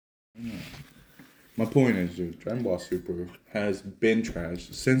My point is, dude, Dragon Ball Super has been trash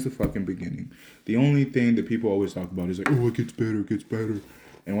since the fucking beginning. The only thing that people always talk about is like, oh, it gets better, it gets better.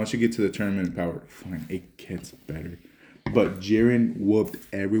 And once you get to the tournament power, fine, it gets better. But Jiren whooped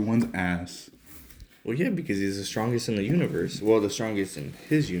everyone's ass. Well, yeah, because he's the strongest in the universe. Well, the strongest in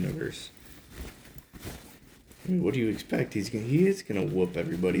his universe. I mean, what do you expect? He is gonna whoop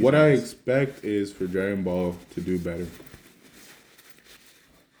everybody. What I expect is for Dragon Ball to do better.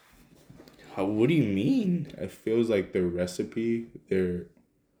 What do you mean? It feels like their recipe,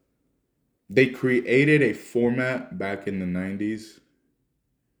 they created a format back in the 90s,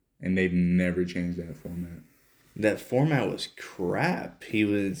 and they've never changed that format. That format was crap. He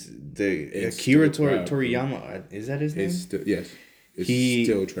was It's Akira still crap, Toriyama. Is that his name? Yes. It's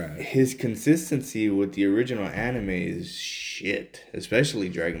still trash. His consistency with the original anime is shit, especially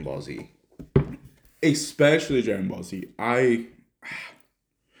Dragon Ball Z. Especially Dragon Ball Z. I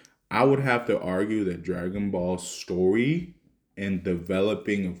would have to argue that Dragon Ball's story and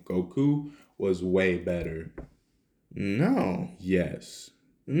developing of Goku was way better. No. Yes.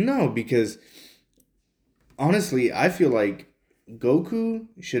 No, because honestly, I feel like Goku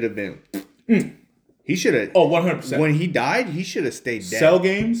should have been. He should have. Oh, 100%. When he died, he should have stayed dead. Cell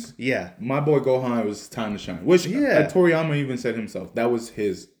games? Yeah. My boy Gohan, it was time to shine. Which Toriyama even said himself. That was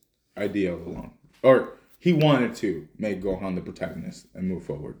his idea all along. Or he wanted to make Gohan the protagonist and move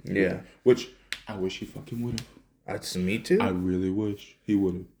forward. Yeah. Which I wish he fucking would have. That's me too. I really wish he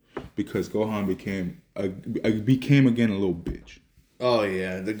would have. Because Gohan became again a little bitch. Oh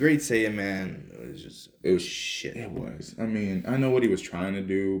yeah, the Great Saiyan Man was shit. It was. I mean, I know what he was trying to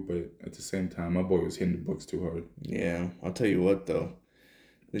do, but at the same time, my boy was hitting the books too hard. Yeah, I'll tell you what though,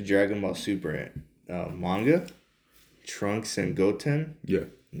 the Dragon Ball Super manga, Trunks and Goten. Yeah.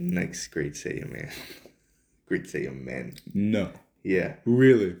 Next Great Saiyan Man. Great Saiyan Man. No. Yeah.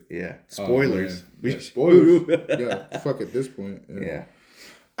 Really? Yeah. Spoilers. Spoilers. Yeah. Fuck at this point. Yeah.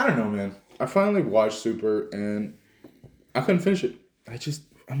 I don't know, man. I finally watched Super and I couldn't finish it.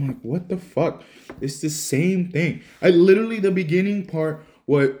 I'm like, what the fuck? It's the same thing. The beginning part,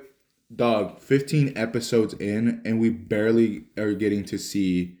 15 episodes in, and we barely are getting to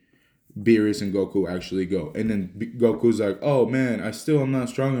see Beerus and Goku actually go. And then Goku's like, oh man, I still am not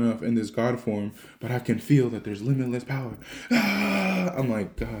strong enough in this God form, but I can feel that there's limitless power. I'm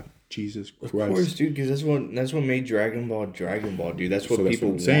like, God, Jesus Christ. Of course, dude, because that's what made Dragon Ball, dude. That's what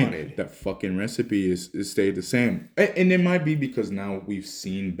people wanted. That fucking recipe is stayed the same. And it might be because now we've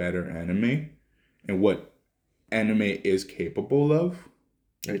seen better anime and what anime is capable of.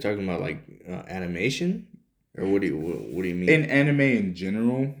 Are you talking about like animation? Or what do you mean? In anime in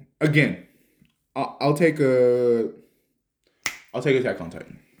general, again, I'll take Attack on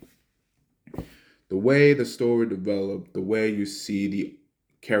Titan. The way the story developed, the way you see the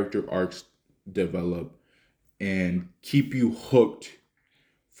character arcs develop, and keep you hooked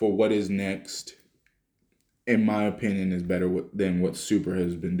for what is next, in my opinion, is better than what Super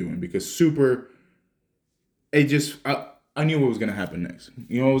has been doing. Because Super, I knew what was gonna happen next.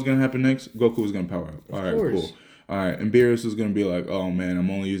 You know what was gonna happen next? Goku was gonna power up. All right, cool. All right, and Beerus was gonna be like, "Oh man,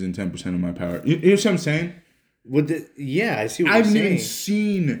 I'm only using 10% of my power." You know what I'm saying? I see what I you're saying. I haven't even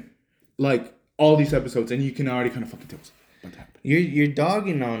seen like all these episodes, and you can already kind of fucking tell what happened. You're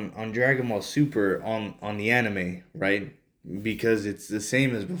dogging on Dragon Ball Super on the anime, right? Because it's the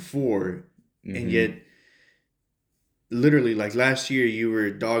same as before, and yet, literally, like last year, you were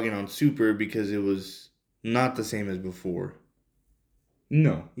dogging on Super because it was not the same as before.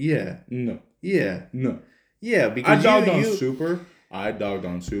 No. Yeah. No. Yeah. No. Yeah, because I dogged on Super. I dogged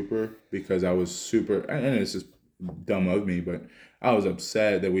on Super because I was super, and it's just dumb of me, but I was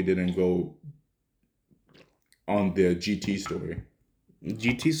upset that we didn't go on the GT story.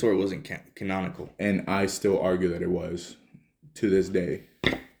 GT story wasn't canonical. And I still argue that it was to this day.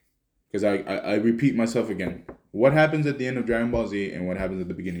 Because I repeat myself again. What happens at the end of Dragon Ball Z and what happens at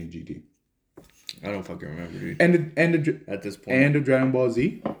the beginning of GT? I don't fucking remember, dude. And at this point. And of Dragon Ball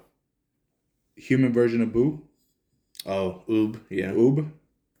Z? Human version of Boo? Oh, Oob, yeah. Oob?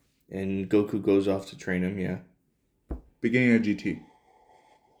 And Goku goes off to train him, yeah. Beginning of GT.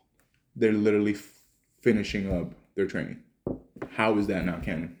 They're literally finishing up their training. How is that not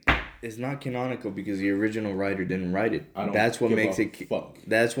canon? It's not canonical because the original writer didn't write it. That's what makes it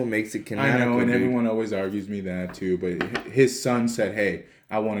canonical. I know, and everyone always argues me that too. But his son said, "Hey,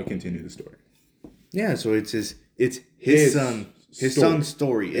 I want to continue the story." Yeah, so it's his son's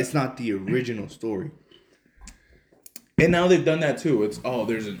story. Yeah. It's not the original story. And now they've done that too. It's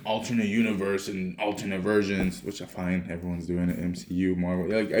there's an alternate universe and alternate versions, which I find everyone's doing it. MCU, Marvel,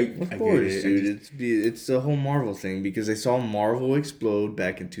 like Of course, dude. It's the whole Marvel thing because they saw Marvel explode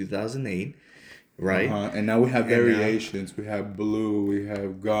back in 2008, right? And now we have And now- variations. We have blue. We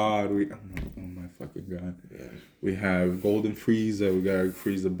have God. Oh my fucking God. Yeah. We have Golden Frieza. We got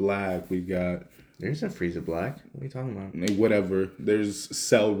Frieza Black. We got There's a Frieza Black. What are you talking about? whatever. There's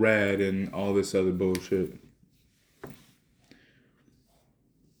Cell Red and all this other bullshit.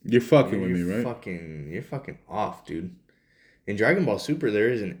 You're fucking with me, right? You're fucking off, dude. In Dragon Ball Super, there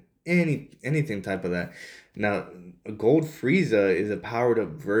isn't anything type of that. Now, a Gold Frieza is a powered up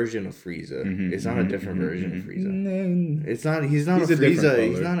version of Frieza. It's not a different version of Frieza. It's not. He's not He's a a different Frieza.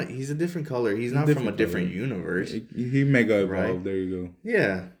 He's color. not. He's a different color. He's not from a different different color. universe. He mega evolved. Right. There you go.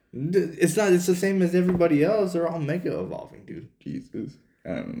 Yeah, it's not. It's the same as everybody else. They're all mega evolving, dude. Jesus. I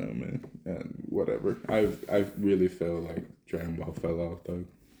don't know, man. Whatever. I really feel like Dragon Ball fell off, though.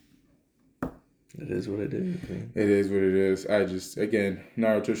 It is what it is, man. It is what it is. Again,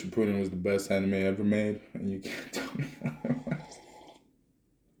 Naruto Shippuden was the best anime ever made, and you can't tell me otherwise.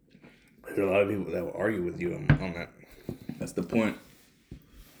 There's a lot of people that will argue with you on that. That's the point.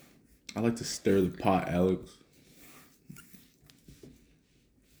 I like to stir the pot, Alex.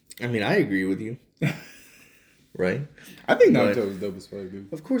 I mean, I agree with you. Right? I think But- Naruto is dope as fuck,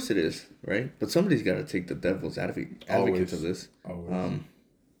 dude. Of course it is, right? But somebody's got to take the devil's advocate Always. of this. Always.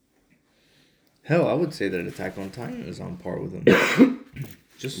 Hell, I would say that Attack on Titan is on par with them.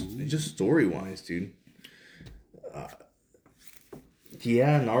 just story wise, dude.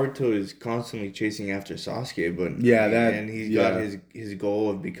 Yeah, Naruto is constantly chasing after Sasuke, but Yeah, and he's got his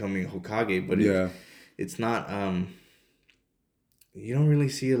goal of becoming Hokage, but it's not. You don't really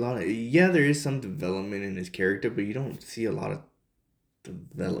see a lot of. Yeah, there is some development in his character, but you don't see a lot of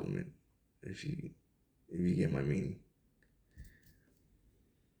development. If you get my meaning.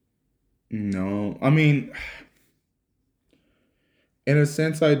 No, I mean, in a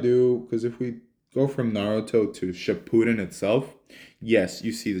sense, I do, because if we go from Naruto to Shippuden itself, yes,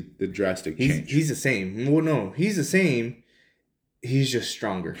 you see the drastic change. He's the same. Well, no, he's the same. He's just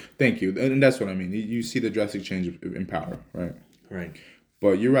stronger. Thank you, and that's what I mean. You see the drastic change in power, right? Right.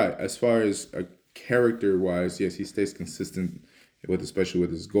 But you're right. As far as character-wise, yes, he stays consistent especially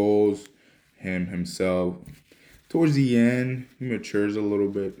with his goals, himself. Towards the end, he matures a little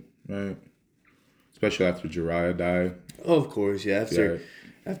bit, right? Especially after Jiraiya died. Oh, of course, yeah. After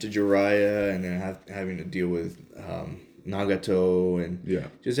Jiraiya, and then having to deal with Nagato and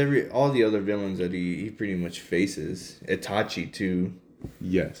just all the other villains that he pretty much faces. Itachi too.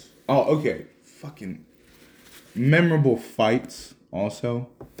 Yes. Oh, okay. Fucking memorable fights. Also,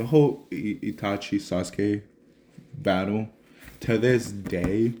 the whole Itachi Sasuke battle. To this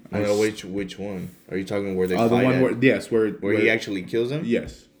day, Which one are you talking? Where they the fight one at? where he actually kills him.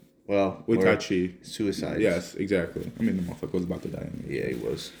 Yes. Well, Itachi. Suicide. Yes, exactly. I mean, the motherfucker was about to die anyway. Yeah, he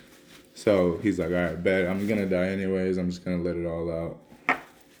was. So he's like, all right, bet I'm gonna die anyways. I'm just gonna let it all out,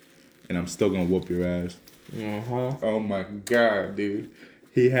 and I'm still gonna whoop your ass. Oh my god, dude.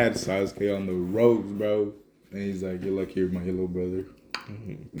 He had Sasuke on the ropes, bro, and he's like, "You're lucky you're my little brother."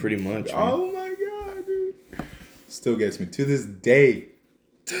 Pretty much. Man. Oh my god, dude. Still gets me to this day.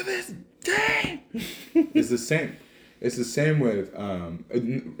 To this day. It's the same. It's the same with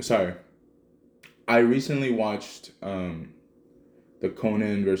sorry. I recently watched the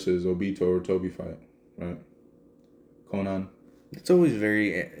Conan versus Obito or Toby fight, right? Conan. It's always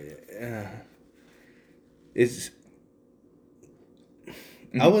very.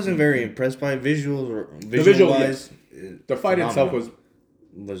 I wasn't very impressed by visual wise. Yes. The fight itself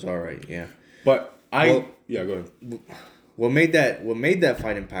was all right, yeah. But go ahead. What made that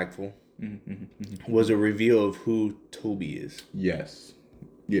fight impactful was a reveal of who Toby is. Yes.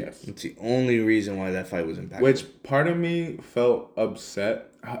 It's the only reason why that fight was impactful. Which part of me felt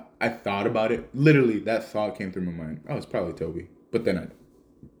upset. I thought about it. Literally, that thought came through my mind. Oh, it's probably Toby. But then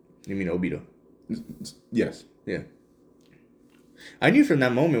You mean Obito? Yes. Yeah. I knew from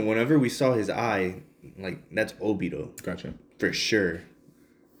that moment, whenever we saw his eye, like, that's Obito. Gotcha. For sure.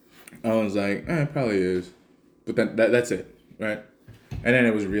 I was like, it probably is. But then that's it, right? And then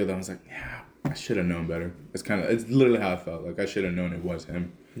it was real. I was like, yeah, I should have known better. It's literally how I felt. Like, I should have known it was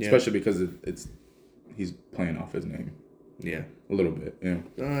him. Yeah. Especially because he's playing off his name. Yeah. A little bit,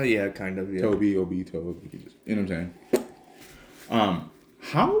 yeah, kind of, yeah. Toby, Obito, you know what I'm saying?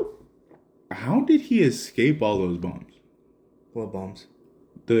 How did he escape all those bombs? What bombs?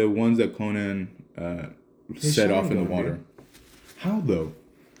 The ones that Conan set off in the water. Dude. How, though?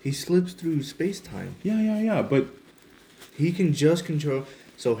 He slips through space-time. Yeah, but... He can just control...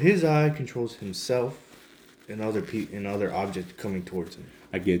 So his eye controls himself another object coming towards him.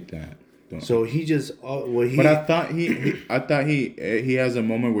 I get that. So he just But I thought he has a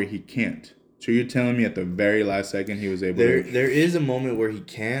moment where he can't. So you're telling me at the very last second he was able there to. there is a moment where he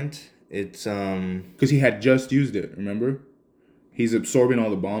can't. It's Because he had just used it. Remember, he's absorbing all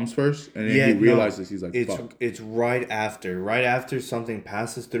the bombs first, and then he realizes he's like, "Fuck." It's right after something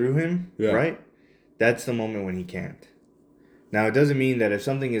passes through him. Yeah. Right. That's the moment when he can't. Now it doesn't mean that if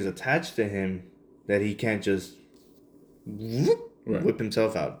something is attached to him, that he can't just whip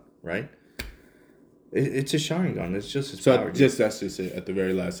himself out. Right. It's a Sharingan. It's just his power. That's just it. At the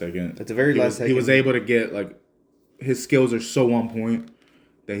very last second. At the very last second, he was able to get like, his skills are so on point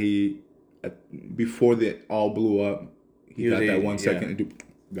that before they all blew up, he got that 1 second. And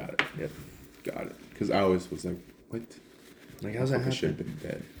got it. Yep. Got it. Because I always was like, what? Like, how's that happen? Should have been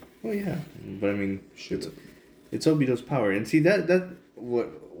dead. Well, yeah, but I mean, it's Obito's power, and see that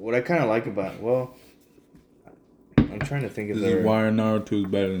what I kind of like about. Well, I'm trying to think of this is why Naruto is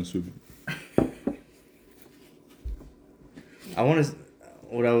better than Super.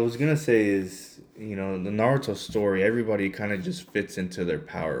 What I was gonna say is, the Naruto story, everybody kind of just fits into their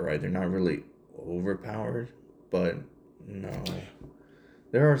power, right? They're not really overpowered, but no,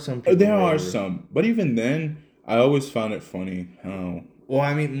 there are some people. There are some, but even then, I always found it funny how. Well,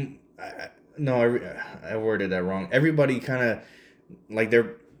 I mean, I worded that wrong. Everybody kind of, like,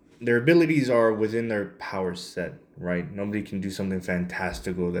 their abilities are within their power set, right? Nobody can do something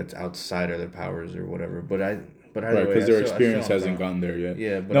fantastical that's outside of their powers or whatever. But either way, because their experience hasn't gone there yet.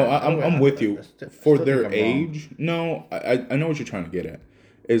 Yeah, but no, I'm with you. For their age, no, I know what you're trying to get at.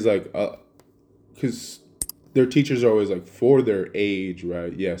 Is like, because their teachers are always like, for their age,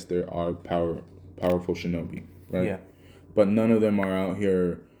 right? Yes, there are powerful shinobi, right? Yeah. But none of them are out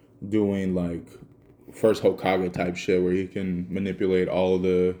here doing like first Hokage type shit where he can manipulate all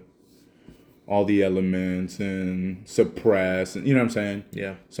the elements and suppress, and you know what I'm saying?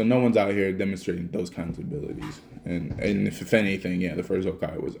 Yeah. So no one's out here demonstrating those kinds of abilities. And if anything, yeah, the first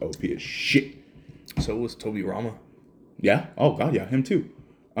Hokage was OP as shit. So was Tobirama. Yeah? Oh god, yeah, him too.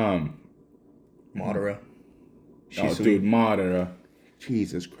 Madara. Oh dude, Madara.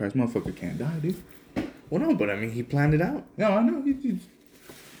 Jesus Christ, motherfucker can't die, dude. Well, no, but I mean, he planned it out. No, I know. He's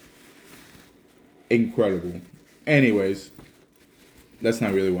incredible. Anyways, that's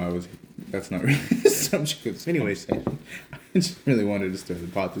not really the subject of this. Anyways, I just really wanted to start the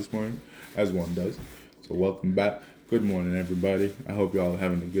pot this morning, as one does. So welcome back. Good morning, everybody. I hope y'all are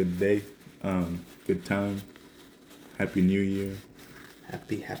having a good day. Good time. Happy New Year.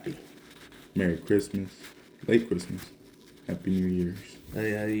 Happy. Merry Christmas. Late Christmas. Happy New Year's.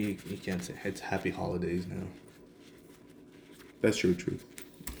 Yeah, you can't say it's happy holidays now. That's your truth.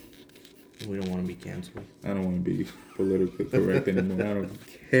 We don't want to be canceled. I don't want to be politically correct anymore. I don't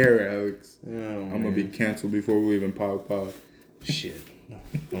care, Alex. Oh, I'm going to be canceled before we even pop. Shit. No,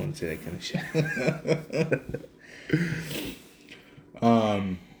 I wouldn't say that kind of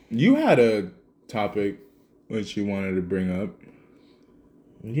shit. You had a topic which you wanted to bring up.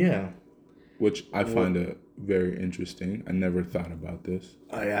 Yeah. Which I find it very interesting. I never thought about this.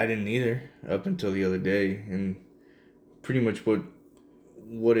 I didn't either up until the other day, and pretty much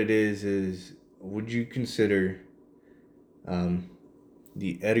what it is would you consider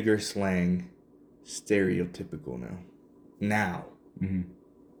the Edgar slang stereotypical now? Mm-hmm.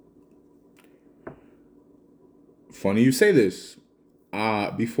 Funny you say this.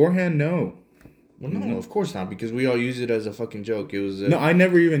 Beforehand, no. Well, no, of course not, because we all use it as a fucking joke. It was no, I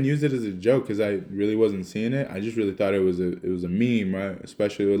never even used it as a joke because I really wasn't seeing it. I just really thought it was a meme, right?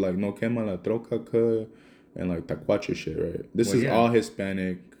 Especially with like no quema la troca ka and like tacuache shit, right? This is all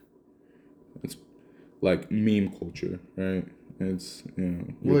Hispanic. It's like meme culture, right? It's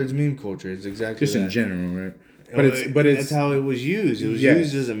well, it's meme culture. It's exactly just that. in general, right? But it's that's how it was used. It was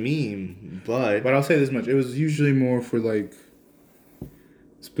used as a meme, but I'll say this much: it was usually more for like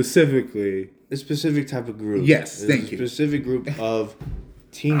specifically a specific type of group. Yes, thank you. A specific group of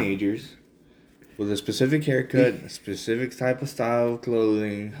teenagers with a specific haircut, a specific type of style of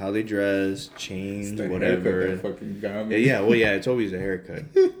clothing, how they dress, chains, whatever. It's always a haircut.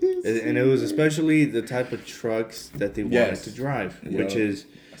 And it was especially the type of trucks that they wanted to drive, which is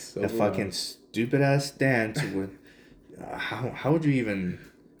a fucking stupid ass stance with how would you even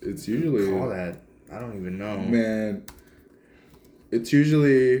call that? I don't even know. Man, it's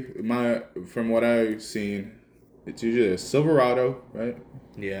usually from what I've seen, it's usually a Silverado, right?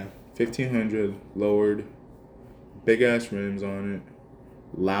 Yeah. 1500 lowered, big ass rims on it,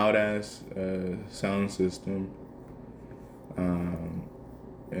 loud ass sound system,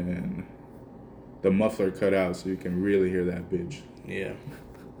 and the muffler cut out so you can really hear that bitch. Yeah.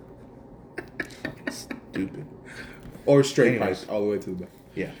 Stupid. Or straight Anyways. pipes all the way to the back.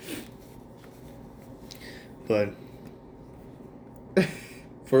 Yeah. But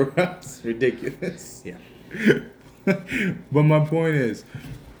For us, ridiculous. yeah. But my point is,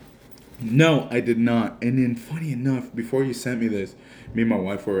 no, I did not. And then, funny enough, before you sent me this, me and my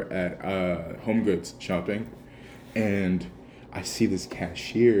wife were at Home Goods shopping, and I see this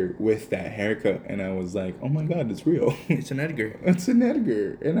cashier with that haircut, and I was like, "Oh my god, it's real! It's an Edgar. It's an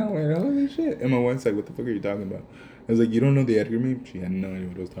Edgar!" And I went, "Holy shit!" And my wife's like, "What the fuck are you talking about?" I was like, "You don't know the Edgar meme?" She had no idea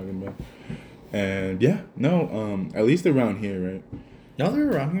what I was talking about. And yeah, no, at least around here, right? No, they're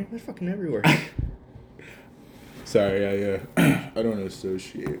around here. They're fucking everywhere. Sorry, I don't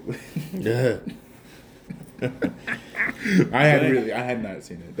associate with. Yeah. I had not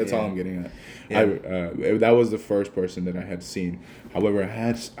seen it. That's all I'm getting at. Yeah. That was the first person that I had seen. However,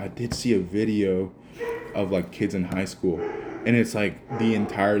 I did see a video of like kids in high school, and it's like the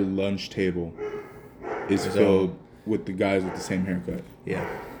entire lunch table is filled with the guys with the same haircut. Yeah.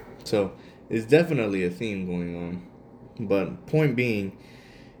 So it's definitely a theme going on. But point being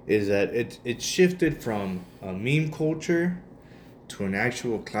is that it shifted from a meme culture to an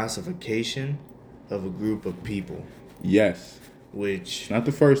actual classification of a group of people. Yes, Which it's not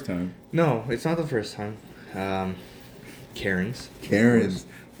the first time. no, it's not the first time. Karens. Karens,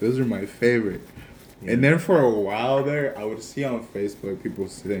 those are my favorite. Yeah. And then for a while there, I would see on Facebook people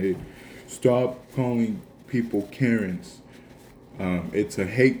say, "Stop calling people Karens. It's a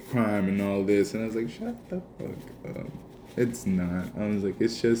hate crime and all this." And I was like, "Shut the fuck up." It's not. I was like,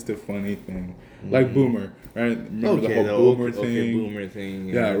 it's just a funny thing. Like Boomer, right? Remember the whole Boomer thing? Okay, Boomer thing.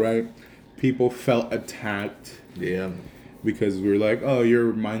 Yeah, right? People felt attacked. Yeah. Because we were like, oh,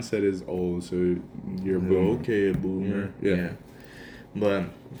 your mindset is old, so you're a boomer. Okay, a boomer. Yeah. But,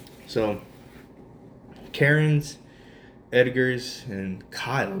 so, Karens, Edgars, and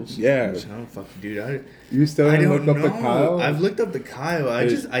Kyles. Yeah. Which I don't fucking, dude. You still haven't looked up the Kyle? I've looked up the Kyle. I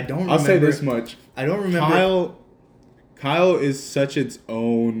don't remember. I'll say this much. I don't remember. Kyle is such its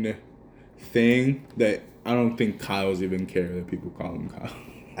own thing that I don't think Kyle's even care that people call him Kyle.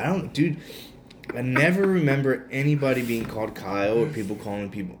 I never remember anybody being called Kyle or people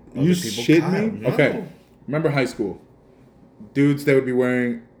calling people. You people shit Kyle. me? No. Okay. Remember high school? Dudes, they would be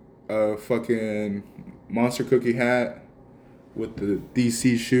wearing a fucking Monster Cookie hat with the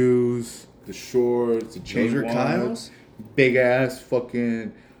DC shoes, the shorts, the chain. Those are Kyles? Big ass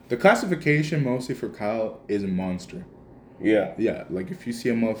fucking. The classification mostly for Kyle is monster. Yeah. Yeah, like if you see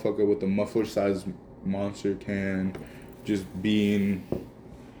a motherfucker with a muffler-sized monster can just being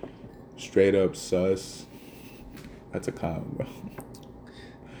straight up sus, that's a Kyle, bro.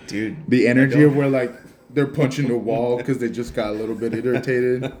 Dude. The energy of where, like, they're punching the wall because they just got a little bit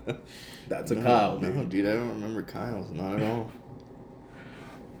irritated, that's a Kyle. No, dude, I don't remember Kyle's. Not at all.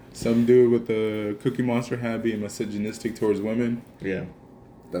 Some dude with a Cookie Monster hat being misogynistic towards women, Yeah.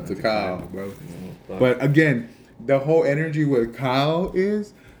 that's a Kyle, bro. No, But again, the whole energy with Kyle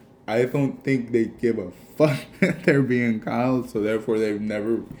is, I don't think they give a fuck that they're being Kyle, so therefore they've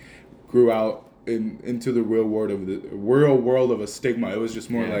never grew out into the real world of a stigma. It was just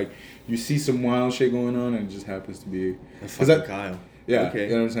more like you see some wild shit going on and it just happens to be Kyle. Yeah, Okay.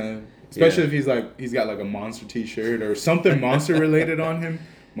 you know what I'm saying? Especially if he's got like a monster t-shirt or something monster related on him,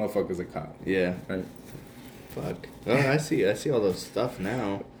 motherfucker's a Kyle. Yeah. Right. Fuck. Oh, I see all those stuff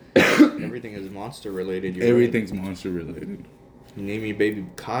now. Everything is monster related. Everything's monster related. You name your baby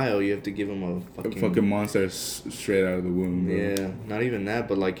Kyle, you have to give him a fucking monster straight out of the womb, bro. Yeah, not even that,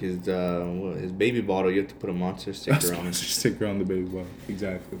 but like his baby bottle, you have to put a monster sticker on it. Sticker on the baby bottle,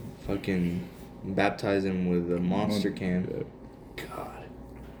 exactly. Fucking baptize him with a monster can. Yeah. God.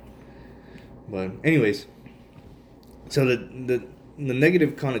 But anyways, so the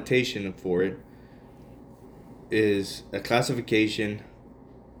negative connotation for it is a classification,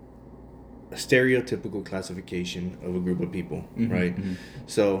 a stereotypical classification of a group of people, right? Mm-hmm.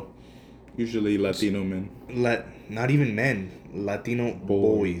 So usually Latino men. Not even men, Latino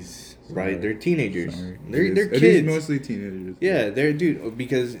boys, right? They're teenagers. Sorry. They're kids. It is mostly teenagers. Yeah,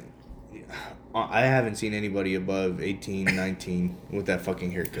 because I haven't seen anybody above 18, 19 with that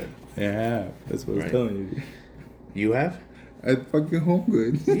fucking haircut. Yeah, that's what I was telling you. You have? At fucking Home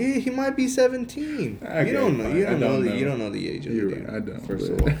Goods. Yeah, he might be 17. Okay, you don't know. You don't know the age of the dude. Right, I don't. First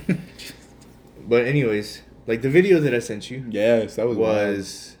of all. But anyways, like the video that I sent you. Yes, that was wild.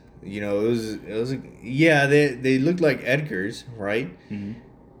 You know, it was yeah, they looked like Edgars, right? Mm-hmm.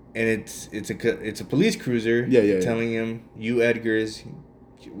 And it's a police cruiser. Telling him, "You Edgars,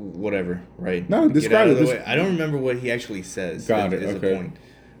 whatever," right? No, describe it. Way. I don't remember what he actually says. Got it. Is the point,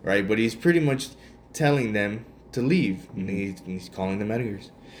 right? But he's pretty much telling them to leave. Mm-hmm. And he's calling them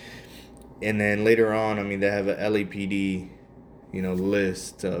Edgars. And then later on, I mean, they have a LAPD,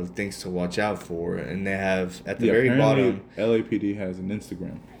 list of things to watch out for, and they have at the very apparently bottom. LAPD has an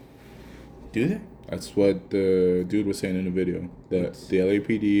Instagram. Do they? That's what the dude was saying in the video. That the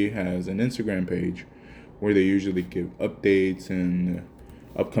LAPD has an Instagram page where they usually give updates and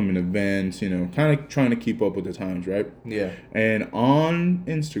upcoming events, kind of trying to keep up with the times, right? Yeah. And on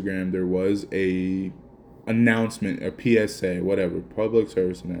Instagram, there was a announcement, a PSA, whatever, public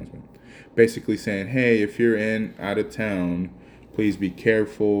service announcement, basically saying, hey, if you're out of town, please be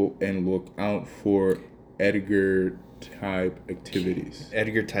careful and look out for Edgar type activities.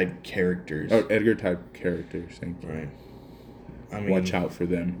 Edgar type characters. Oh, Edgar type characters, thank you. Right. I mean, watch out for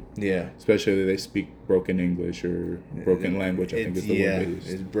them. Yeah. Especially if they speak broken English or broken language, I think is the word they use.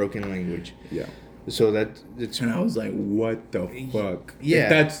 It's broken language. Yeah. So it's and I was like, what the fuck? Yeah. If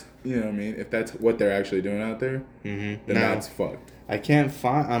that's, what I mean? If that's what they're actually doing out there, then that's fucked. I can't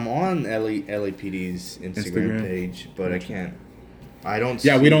find... I'm on LAPD's Instagram page, but I can't... I don't see...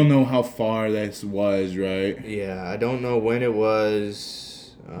 Yeah, we don't know how far this was, right? Yeah, I don't know when it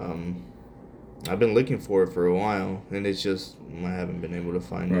was. I've been looking for it for a while, and it's just... I haven't been able to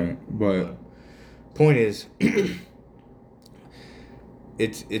find it. But point is...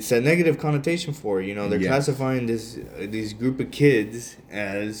 It's a negative connotation for it, they're classifying these group of kids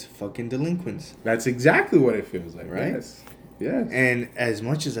as fucking delinquents. That's exactly what it feels like, right? Yes. And as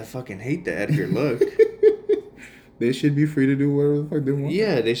much as I fucking hate the Edgar look, they should be free to do whatever the fuck they want.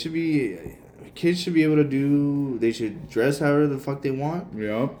 Yeah, they should be. Kids should be able to do. They should dress however the fuck they want.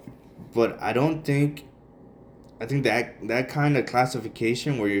 Yep. But I don't think. I think that kind of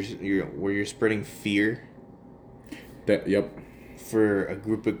classification where you're spreading fear. Yep. For a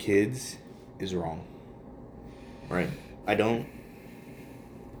group of kids is wrong. Right. I don't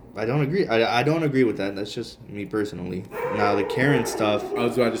agree. I don't agree with that. That's just me personally. Now the Karen stuff. I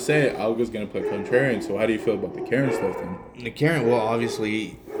was about to say I was gonna play contrarian. So how do you feel about the Karen stuff then? The Karen. Well,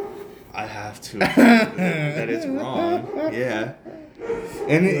 obviously, I have to. That it's wrong. Yeah.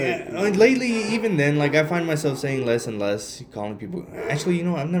 And lately, even then, like I find myself saying less and less, calling people. Actually,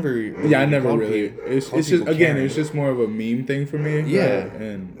 I've never. I never really. It's just again, it's just more of a meme thing for me. Yeah.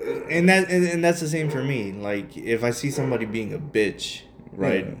 Right? And that's the same for me. Like if I see somebody being a bitch,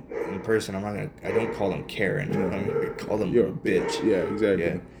 right, in person, I don't call them Karen. I'm gonna call them you're a bitch. Yeah,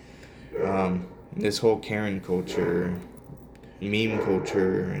 exactly. Yeah. This whole Karen culture, meme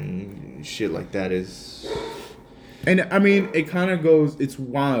culture, and shit like that is. And I mean, it kind of goes. It's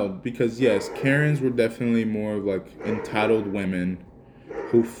wild because yes, Karens were definitely more of like entitled women,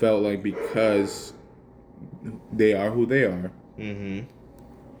 who felt like because they are who they are,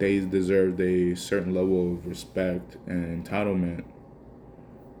 they deserved a certain level of respect and entitlement.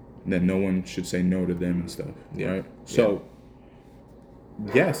 That no one should say no to them and stuff. Yeah. Right. So.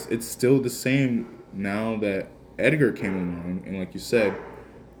 Yes, it's still the same now that Edgar came along, and like you said,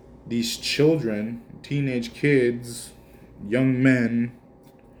 these children, teenage kids, young men,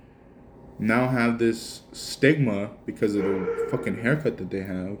 now have this stigma because of the fucking haircut that they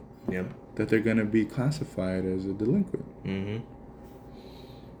have. Yep. That they're gonna be classified as a delinquent.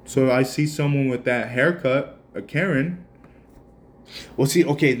 So I see someone with that haircut, a Karen. Well,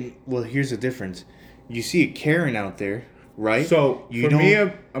 here's the difference. You see a Karen out there. Right. So for me,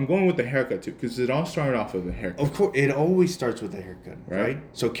 I'm going with the haircut too, because it all started off with a haircut. Of course, it always starts with a haircut, right?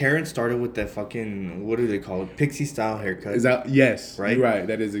 So Karen started with that fucking, what do they call it, pixie style haircut. Is that yes? Right. You're right.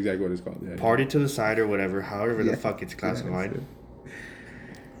 That is exactly what it's called. Yeah, parted to the side or whatever, however the fuck it's classified.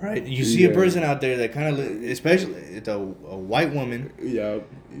 Right. You see a person out there that kind of, especially it's a white woman. Yeah.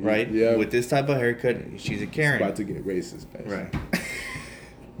 Right. Yeah. With this type of haircut, she's a Karen. It's about to get racist, right?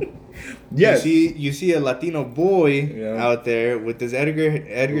 Yes. You see a Latino boy out there with this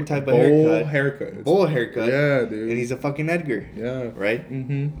Edgar type of haircut. Bowl haircut. Yeah, dude. And he's a fucking Edgar. Yeah. Right?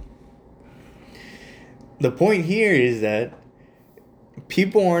 The point here is that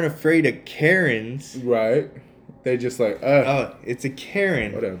people aren't afraid of Karens. Right. They're just like, oh, it's a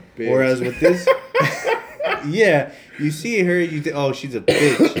Karen. What a bitch. Whereas with this... yeah, you see her, you think, oh, she's a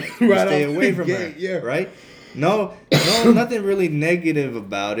bitch. You right stay away from her. Yeah. Right? No, nothing really negative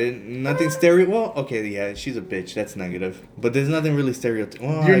about it. Nothing Well, okay, yeah, she's a bitch. That's negative. But there's nothing really stereotypical.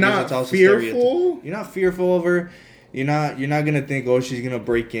 Well, you're not fearful? You're not fearful of her. You're not gonna think, oh, she's gonna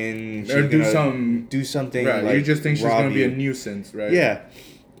break in. Or do something. Right. Like, you just think she's gonna be a nuisance, right? Yeah.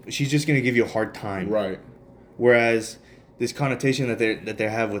 She's just gonna give you a hard time. Right. Whereas this connotation that they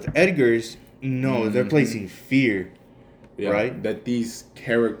have with Edgar's, no, they're placing fear. Yeah, right? That these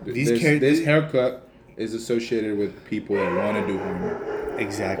characters, this haircut is associated with people that want to do harm.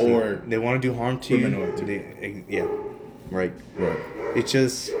 Exactly. Or they want to do harm to criminal you. Yeah. Right. Right. It's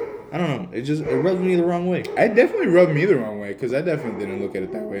just I don't know. It rubbed me the wrong way. It definitely rubbed me the wrong way because I definitely didn't look at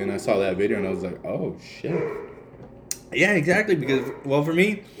it that way. And I saw that video and I was like, oh shit. Yeah, exactly. Because, well, for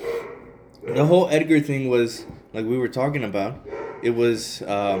me, the whole Edgar thing was like we were talking about. It was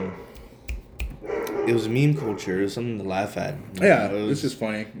meme culture. It was something to laugh at. Yeah, it's just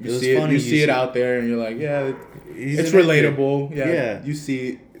funny. You see funny. it. You see it out there, and you're like, yeah, it's an relatable. Edgar. Yeah, you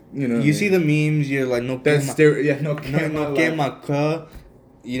see, you see the memes. You're like, no, that's no quema.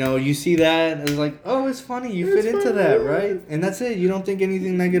 You know, you see that, it's like, oh, it's funny. You fit into that, right? And that's it. You don't think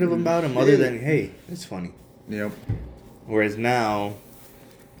anything negative about him other than, hey, it's funny. Yep. Whereas now,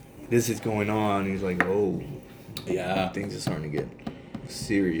 this is going on. He's like, oh, yeah, things are starting to get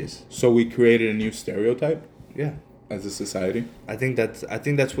serious. So we created a new stereotype. Yeah. As a society. I think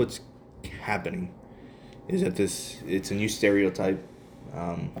that's what's happening. Is that it's a new stereotype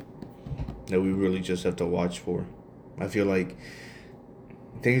that we really just have to watch for. I feel like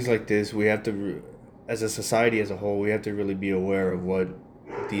things like this, we have to, as a society as a whole, we have to really be aware of what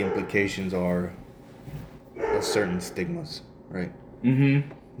the implications are of certain stigmas, right?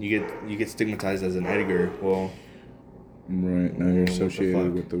 Mm-hmm. You get stigmatized as an Edgar. Well, right now you're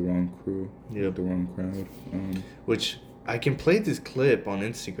associated with the wrong crew, with the wrong crowd. Which I can play this clip on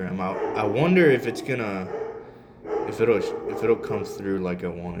Instagram. I wonder if it's gonna, if it'll come through like I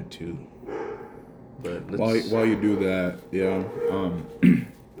want it to. But while you do that, yeah.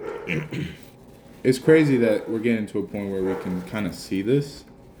 It's crazy that we're getting to a point where we can kind of see this,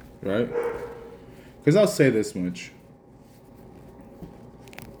 right? Because I'll say this much.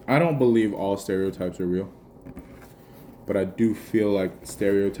 I don't believe all stereotypes are real. But I do feel like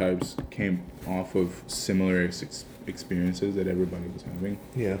stereotypes came off of similar experiences that everybody was having.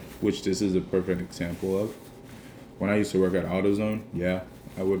 Yeah. Which this is a perfect example of. When I used to work at AutoZone, yeah,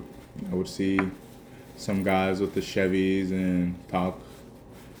 I would see some guys with the Chevys and talk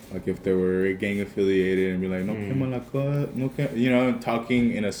like if they were gang affiliated and be like,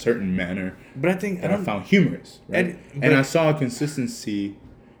 talking in a certain manner. But I think I found humorous, right? And I saw a consistency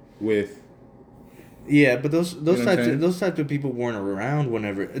with. Yeah, but those types of people weren't around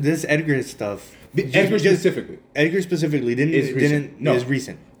whenever this Edgar stuff. Edgar specifically is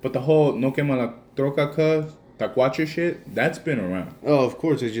recent. But the whole no quema la troca tacuache shit, that's been around. Oh, of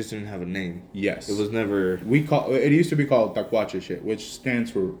course, it just didn't have a name. Yes, it was never. It used to be called tacuache shit, which stands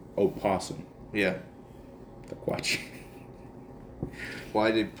for opossum. Yeah, tacuache.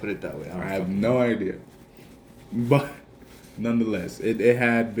 Why did they put it that way? I have no idea. But nonetheless, it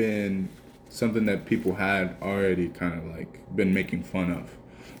had been something that people had already kind of like been making fun of.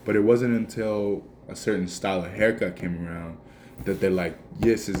 But it wasn't until a certain style of haircut came around that they're like,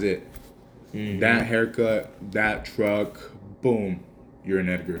 this is it. Mm-hmm. That haircut, that truck, boom, you're an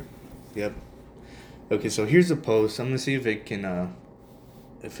Edgar. Yep. Okay, so here's a post. I'm gonna see if it can,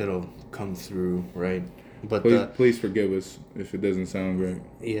 if it'll come through, right? But please forgive us if it doesn't sound great.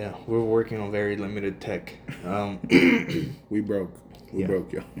 Yeah, we're working on very limited tech. We broke. We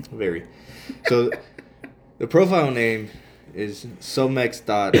broke, y'all. Very. So, the profile name is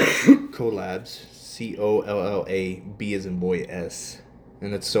Somex.collabs, COLLAB as in boy S,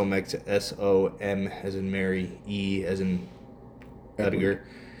 and that's Somex, SOM as in Mary, E as in Edgar,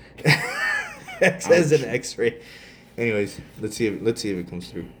 X as in X-ray. Anyways, let's see if it comes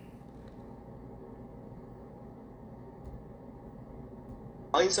through.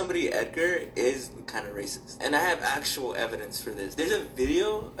 Calling somebody Edgar is kind of racist. And I have actual evidence for this. There's a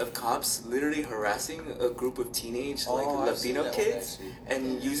video of cops literally harassing a group of teenage Latino kids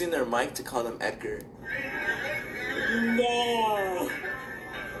and using their mic to call them Edgar. No!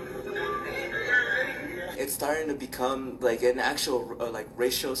 It's starting to become like an actual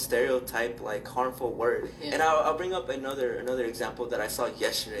racial stereotype, like harmful word. Yeah. And I'll bring up another example that I saw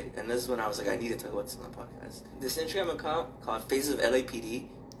yesterday, and this is when I was like, I need to talk about this on the podcast. This Instagram account called Faces of LAPD,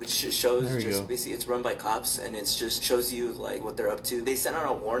 which shows just basically it's run by cops, and it just shows you like what they're up to. They sent out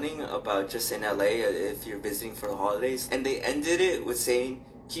a warning about just in LA if you're visiting for the holidays, and they ended it with saying,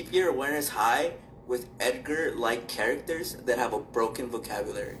 keep your awareness high with Edgar-like characters that have a broken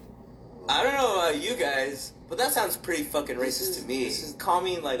vocabulary. I don't know about you guys, but that sounds pretty fucking racist to me. Call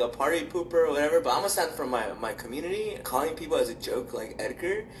me like a party pooper or whatever, but I'm gonna stand for my community. Calling people as a joke like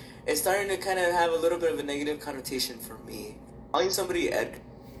Edgar, it's starting to kind of have a little bit of a negative connotation for me. Calling somebody Edgar.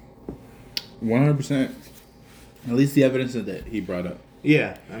 100%. At least the evidence that he brought up.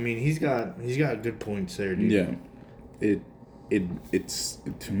 Yeah, I mean he's got good points there, dude. Yeah, it's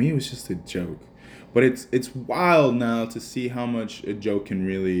to me it was just a joke. But it's wild now to see how much a joke can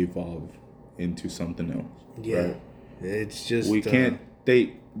really evolve into something else. Yeah, right? It's just we can't.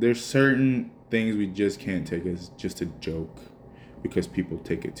 There's certain things we just can't take as just a joke. because people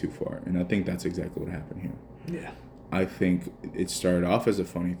take it too far. And I think that's exactly what happened here. Yeah. I think it started off as a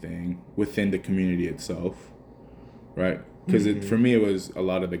funny thing within the community itself, right? Because for me, it was a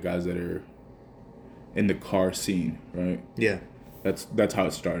lot of the guys that are in the car scene, right? Yeah. That's how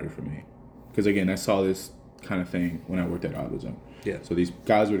it started for me. Because again, I saw this kind of thing when I worked at AutoZone. Yeah. So these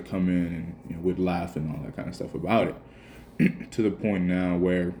guys would come in and would laugh and all that kind of stuff about it, to the point now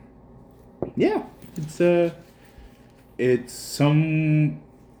where, yeah, it's some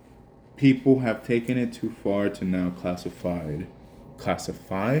people have taken it too far to now classify.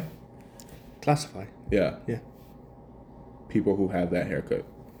 Classify. Yeah. Yeah. People who have that haircut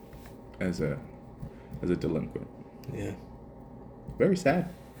as a delinquent. Yeah. Very sad.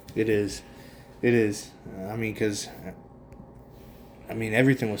 It is. I mean, because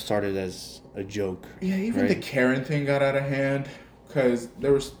everything was started as a joke. Yeah, even right? the Karen thing got out of hand because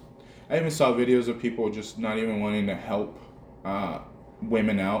I even saw videos of people just not even wanting to help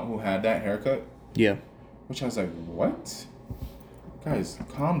women out who had that haircut. Yeah. Which I was like, what? Guys,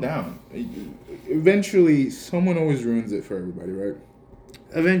 calm down. Eventually, someone always ruins it for everybody, right?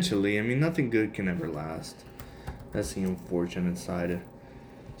 Eventually, I mean, nothing good can ever last. That's the unfortunate side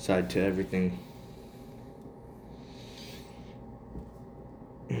to everything.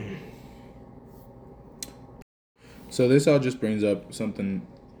 So this all just brings up something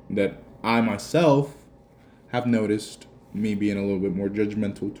that I myself have noticed, me being a little bit more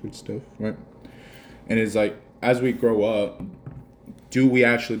judgmental towards stuff, right? And it's like, as we grow up, do we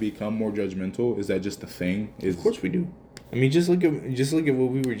actually become more judgmental? Is that just a thing? Of course we do. I mean, just look at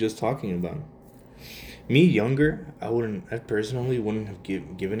what we were just talking about. Me younger, I personally wouldn't have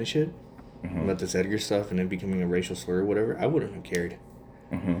given a shit about this Edgar stuff and it becoming a racial slur or whatever. I wouldn't have cared.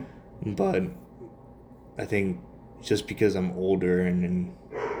 But I think just because I'm older and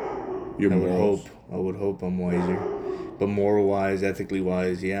I would hope I'm wiser. But moral wise, ethically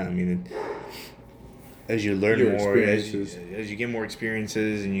wise, yeah. I mean, as you learn more, as you get more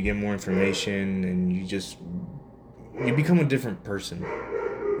experiences and you get more information and you become a different person,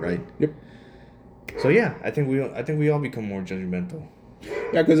 right? Yep. So yeah, I think we all become more judgmental.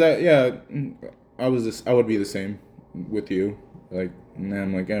 Yeah, because I would be the same with you. Like, nah,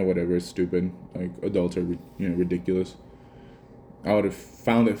 I'm like, whatever, it's stupid. Like, adults are ridiculous. I would have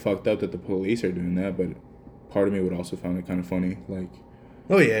found it fucked up that the police are doing that, but part of me would also find it kind of funny. Like,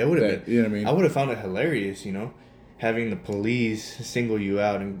 oh yeah, it would have been. You know what I mean? I would have found it hilarious, having the police single you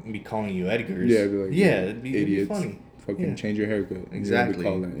out and be calling you Edgars. Yeah, be like, it'd be funny. Fucking change your haircut. Exactly.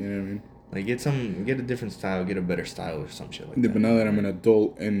 Call that, you know what I mean? Like, get a different style, get a better style or some shit like that. But now that I'm an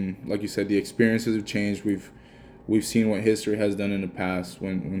adult and, like you said, the experiences have changed. We've seen what history has done in the past.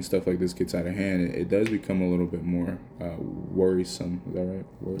 When stuff like this gets out of hand, it does become a little bit more worrisome. Is that right?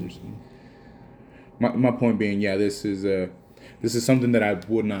 Worrisome. My point being, yeah, this is something that I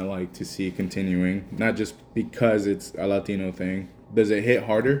would not like to see continuing. Not just because it's a Latino thing. Does it hit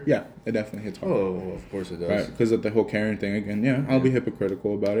harder? Yeah, it definitely hits harder. Oh, of course it does. Right, because of the whole Karen thing again. Yeah, I'll be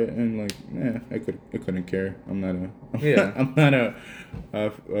hypocritical about it, and like, I couldn't care. I'm not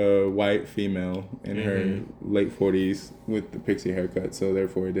a white female in her late 40s with the pixie haircut, so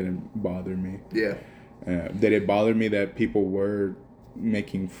therefore it didn't bother me. Yeah. Did it bother me that people were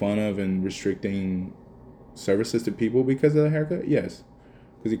making fun of and restricting services to people because of the haircut? Yes.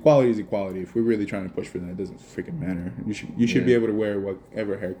 Because equality is equality. If we're really trying to push for that, it doesn't freaking matter. You should be able to wear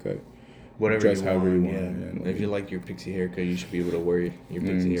whatever haircut. Whatever dress you however want, you want. Yeah. If you like your pixie haircut, you should be able to wear your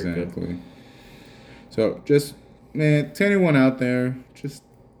pixie haircut. Exactly. So just, man, to anyone out there, just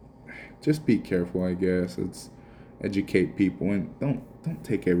be careful, I guess. It's educate people and don't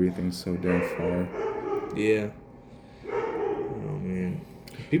take everything so damn far. Yeah. Oh man.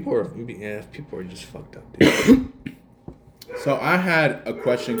 People are just fucked up, dude. So I had a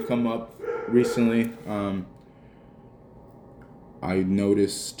question come up recently. I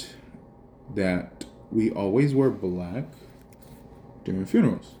noticed that we always wear black during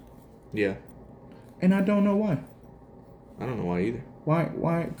funerals. Yeah. And I don't know why. I don't know why either.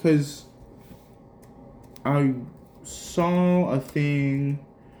 Why? Because I saw a thing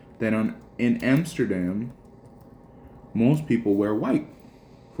that in Amsterdam, most people wear white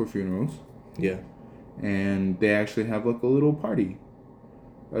for funerals. Yeah. And they actually have like a little party.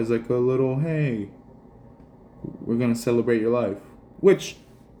 As like a little, hey, we're gonna celebrate your life. Which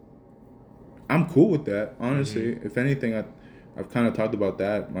I'm cool with that, honestly. If anything, I've kind of talked about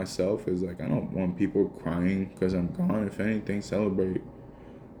that myself. Is like, I don't want people crying because I'm gone. If anything, celebrate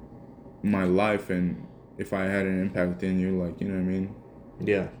my life, and if I had an impact in you, like, you know what I mean?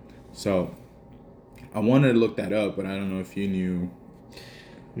 Yeah. So I wanted to look that up, but I don't know if you knew.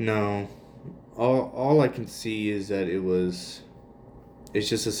 No. All I can see is that it was It's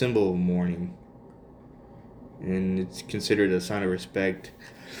just a symbol of mourning. And it's considered a sign of respect.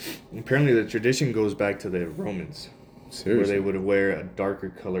 Apparently, the tradition goes back to the Romans, Seriously. where they would wear a darker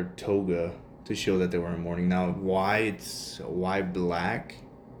colored toga to show that they were in mourning. Now, why black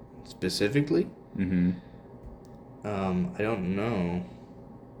specifically? Mm-hmm. I don't know.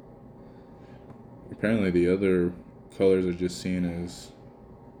 Apparently, the other colors are just seen as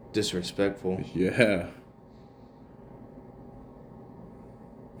Disrespectful. yeah.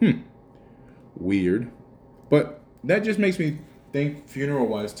 Weird, but that just makes me think funeral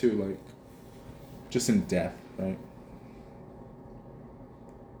wise too, like just in death, right?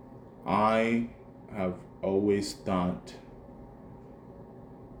 I have always thought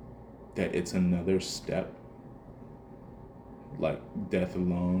that it's another step, like death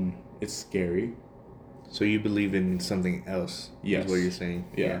alone. It's scary. So you believe in something else? Yes. Is what you're saying?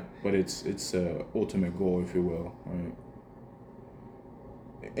 Yeah, but it's a ultimate goal, if you will, right?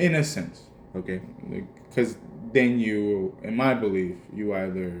 In a sense, Okay. because then you, in my belief, you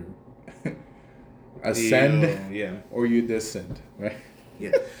either ascend Yeah. or you descend, right?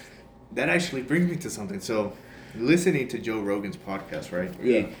 Yeah. That actually brings me to something. So, listening to Joe Rogan's podcast, right?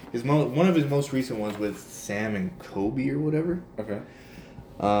 Yeah. One of his most recent ones with Sam and Kobe or whatever. Okay.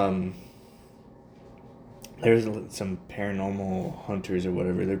 There's some paranormal hunters or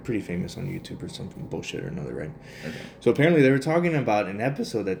whatever. They're pretty famous on YouTube or something bullshit or another, right? Okay. So apparently they were talking about an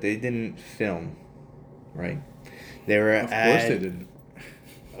episode that they didn't film, right? They were Of course they didn't.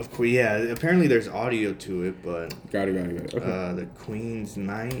 Of course, yeah. Apparently there's audio to it, but Got it. Okay. the Queen's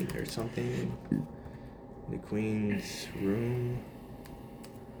Night or something, the Queen's Room.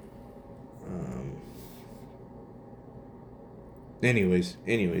 Anyways,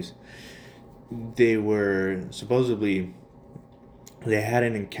 they were supposedly they had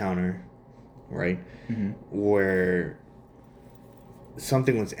an encounter, right, where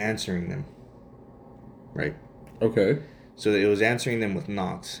something was answering them, right. Okay. So it was answering them with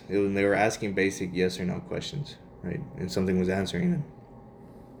knocks. They were asking basic yes or no questions, right? And something was answering them.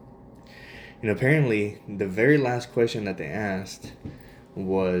 And apparently, the very last question that they asked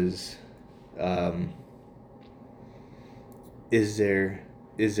was, "Is there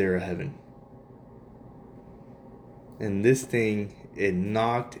a heaven?" And this thing, it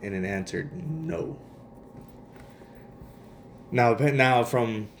knocked and it answered no. Now,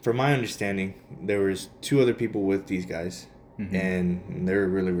 from my understanding, there was two other people with these guys, and they're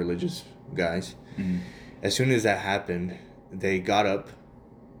really religious guys. As soon as that happened, they got up,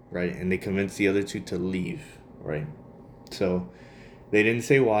 right, and they convinced the other two to leave, right. So they didn't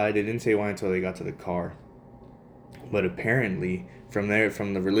say why. They didn't say why until they got to the car. But apparently, from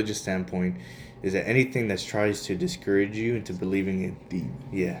the religious standpoint, is that anything that tries to discourage you into believing in Demon.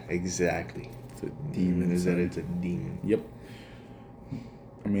 Yeah, exactly. It's a demon. Is that it's a demon. Yep.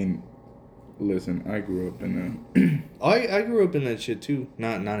 I mean, listen, I grew up in I grew up in that shit too.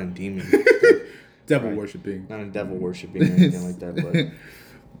 Not a demon. devil Right. worshipping. Not a devil worshipping or anything like that, but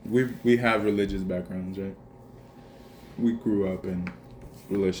we have religious backgrounds, right? We grew up in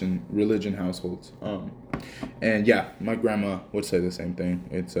religion households. And yeah, my grandma would say the same thing.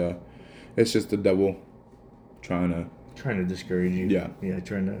 It's just the devil trying trying to discourage you. Yeah. Yeah,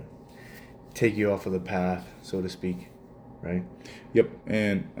 trying to take you off of the path, so to speak. Right? Yep.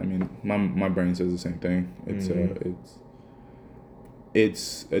 And I mean, my brain says the same thing.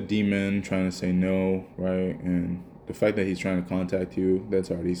 It's a demon trying to say no, right? And the fact that he's trying to contact you, that's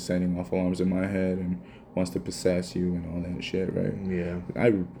already setting off alarms in my head and wants to possess you and all that shit, right? Yeah.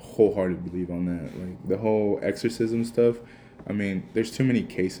 I wholeheartedly believe on that. Like the whole exorcism stuff. I mean, there's too many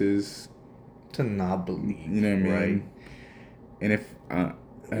cases To not believe. You know what I mean? Right? And if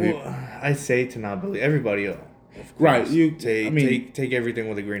I say to not believe. Everybody, of course, right, take everything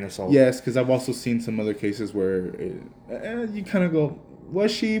with a grain of salt. yes, because I've also seen some other cases where you kind of go,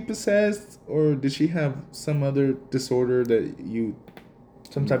 was she possessed or did she have some other disorder that you,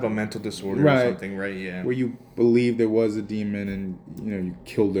 Some type of mental disorder Right. or something, right? Yeah. where you believe there was a demon and you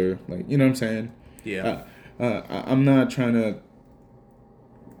killed her, like you know what I'm saying? Yeah. I'm not trying to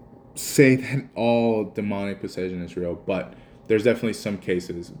say that all demonic possession is real, but there's definitely some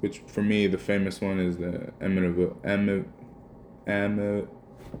cases, which for me, the famous one is the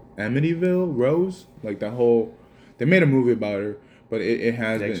Amityville Rose. Like that whole, they made a movie about her, but it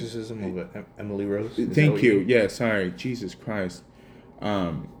has The been, Exorcism of Emily Rose. Is that thank what you. mean? Yeah, sorry. Jesus Christ.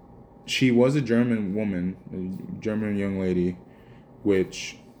 She was a German woman, a German young lady,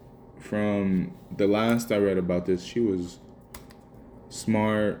 which from the last I read about this, she was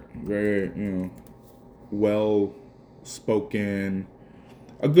smart, very, well spoken,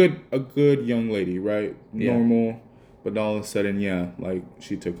 a good young lady, right? Yeah. Normal, But all of a sudden, yeah, like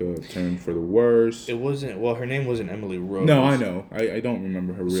she took a turn for the worse. It wasn't. Well, her name wasn't Emily Rose. No, I know. I don't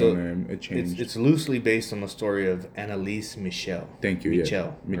remember her real name. It changed. It's loosely based on the story of Annalise Michel. Thank you.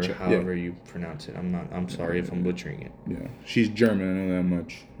 Michel, Yeah. or however you pronounce it. I'm sorry if I'm butchering it. Yeah, she's German. I know that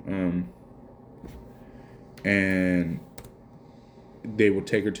much. And they would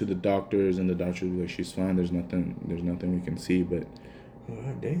take her to the doctors, and the doctors would be like, "She's fine. There's nothing we can see." But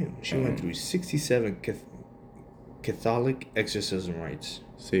oh, damn, she went through 67 Catholic exorcism rites.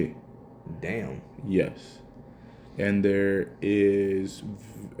 See. Damn. Yes. And there is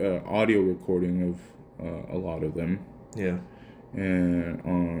audio recording of a lot of them. Yeah. And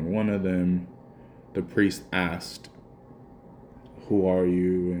on one of them, the priest asked, "Who are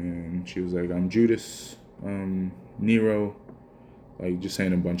you?" And she was like, "I'm Judas, Nero." Like, just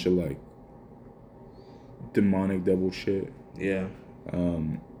saying a bunch of, like, demonic devil shit. Yeah.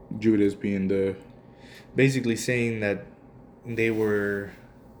 Judas being the... Basically saying that they were...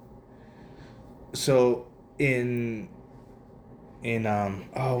 So, in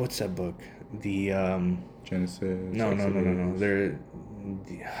what's that book? The, Genesis. No. They're...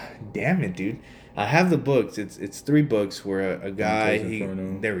 Damn it, dude. I have the books. It's 3 books where a guy...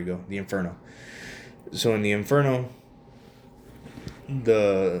 There we go. The Inferno. So, in the Inferno...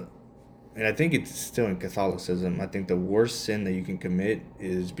 And I think it's still in Catholicism. I think the worst sin that you can commit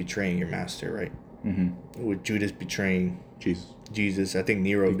is betraying your master, right? Mm-hmm. With Judas betraying Jesus. I think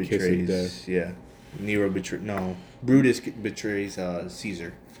Nero betrays. Yeah, Nero betrays. No, Brutus betrays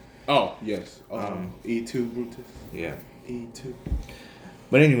Caesar. Oh yes. E2 Brutus. Yeah. E2.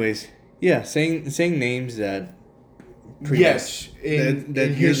 But anyways, yeah, saying names that. Yes, in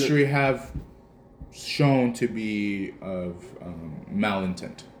history have shown to be of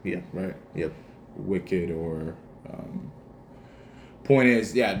malintent. Yeah. Right. Yep. Wicked or point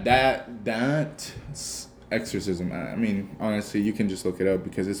is, yeah, that exorcism. I mean, honestly, you can just look it up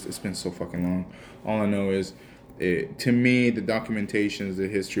because it's been so fucking long. All I know is, to me, the documentations, the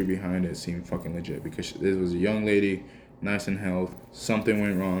history behind it seemed fucking legit because this was a young lady, nice in health. Something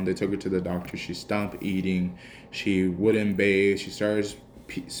went wrong. They took her to the doctor. She stopped eating. She wouldn't bathe. She started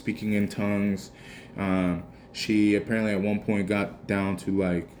speaking in tongues. She apparently at one point got down to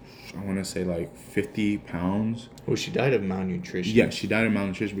like, I want to say like 50 pounds. Well, she died of malnutrition. Yeah, she died of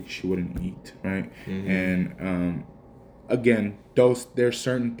malnutrition because she wouldn't eat, right? Mm-hmm. And again, there's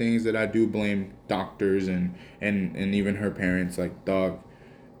certain things that I do blame doctors and even her parents. Like, dog,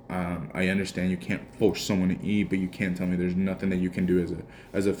 I understand you can't force someone to eat, but you can't tell me there's nothing that you can do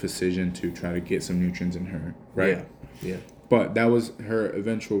as a physician to try to get some nutrients in her, right? Yeah. But that was her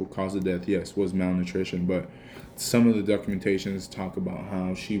eventual cause of death, yes, was malnutrition. But some of the documentations talk about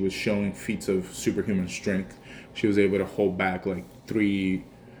how she was showing feats of superhuman strength. She was able to hold back like three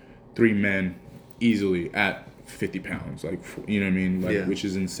men easily at 50 pounds, like, you know what I mean? Like, which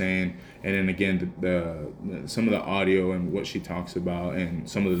is insane. And then again, the some of the audio and what she talks about and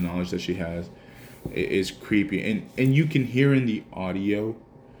some of the knowledge that she has is creepy. And you can hear in the audio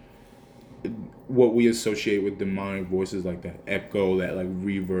what we associate with demonic voices, like that echo, that like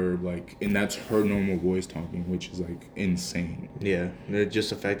reverb, like, and that's her normal voice talking, which is like insane. Yeah, just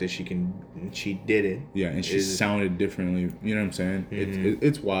the fact that she did it. Yeah, and she sounded differently. You know what I'm saying? Mm-hmm.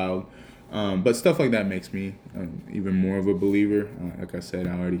 It's wild. But stuff like that makes me even more of a believer. Like I said,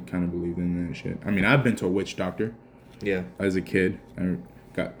 I already kind of believed in that shit. I mean, I've been to a witch doctor. Yeah. As a kid, I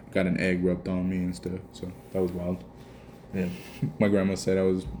got an egg rubbed on me and stuff. So that was wild. Yeah. My grandma said I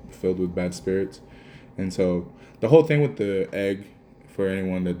was filled with bad spirits. And so the whole thing with the egg, for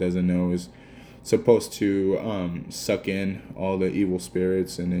anyone that doesn't know, is supposed to suck in all the evil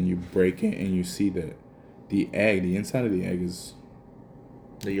spirits, and then you break it and you see that the inside of the egg is...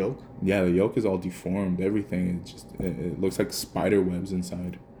 The yolk? Yeah, the yolk is all deformed. Everything, it looks like spider webs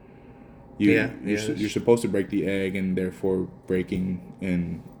inside. You're supposed to break the egg and therefore breaking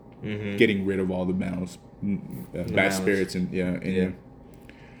and getting rid of all the bad spirits and you.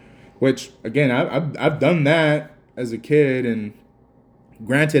 Which again, I've done that as a kid, and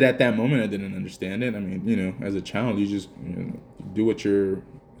granted, at that moment I didn't understand it. I mean, as a child, you just do what your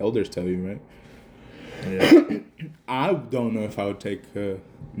elders tell you, right? Yeah. I don't know if I would take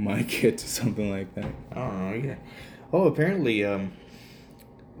my kid to something like that. I don't know. Yeah. Oh, apparently,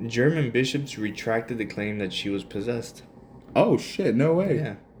 German bishops retracted the claim that she was possessed. Oh shit! No way.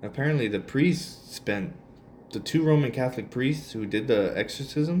 Yeah. Apparently, the priests the 2 Roman Catholic priests who did the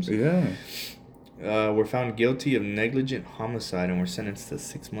exorcisms. Yeah. Were found guilty of negligent homicide and were sentenced to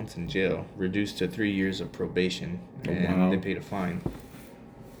 6 months in jail, reduced to 3 years of probation, and they paid a fine.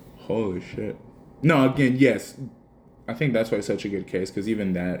 Holy shit. No, again, yes. I think that's why it's such a good case, because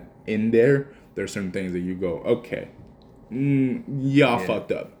even that, in there's certain things that you go, okay, y'all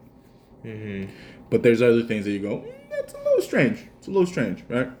fucked up. Mm-hmm. But there's other things that you go, that's a little strange. It's a little strange,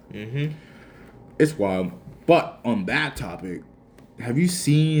 right? Mm-hmm. It's wild. But on that topic, have you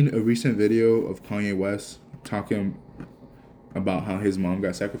seen a recent video of Kanye West talking about how his mom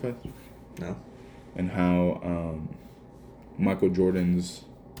got sacrificed? No. And how Michael Jordan's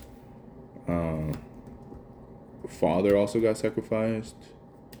father also got sacrificed?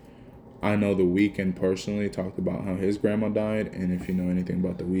 I know The Weeknd personally talked about how his grandma died, and if you know anything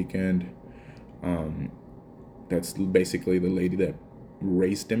about The Weeknd, that's basically the lady that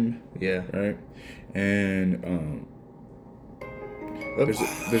raised him, Yeah. right? And there's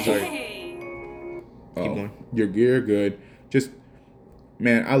Keep going. you're good. Just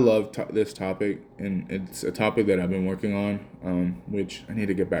man, I love this topic, and it's a topic that I've been working on, which I need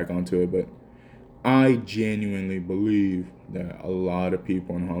to get back onto it, but I genuinely believe that a lot of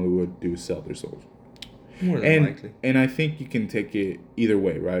people in Hollywood do sell their souls. More than likely. And I think you can take it either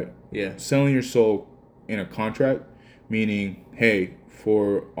way, right? Yeah. Selling your soul in a contract, meaning, hey,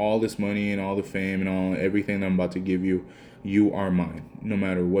 for all this money and all the fame and everything that I'm about to give you, you are mine. No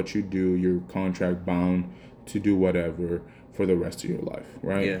matter what you do, you're contract bound to do whatever for the rest of your life,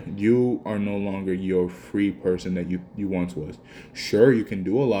 right? Yeah. You are no longer your free person that you once was. Sure, you can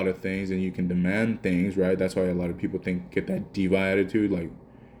do a lot of things and you can demand things, right? That's why a lot of people get that diva attitude, like,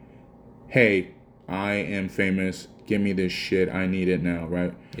 hey, I am famous, give me this shit, I need it now,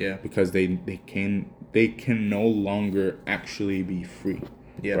 right? Yeah. Because they can no longer actually be free,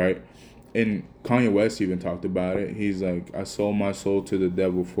 Yeah. right? And Kanye West even talked about it. He's like, I sold my soul to the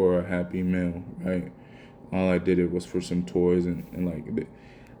devil for a happy meal, right? All I did it was for some toys and like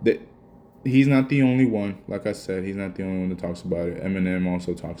that. He's not the only one. Like I said, he's not the only one that talks about it. Eminem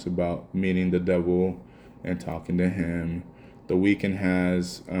also talks about meeting the devil and talking to him. The Weeknd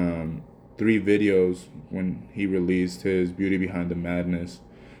has 3 videos when he released his Beauty Behind the Madness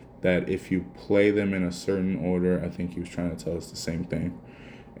that if you play them in a certain order, I think he was trying to tell us the same thing.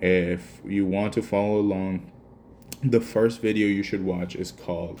 If you want to follow along, the first video you should watch is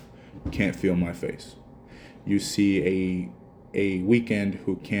called Can't Feel My Face. You see a Weeknd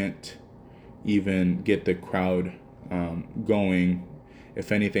who can't even get the crowd going.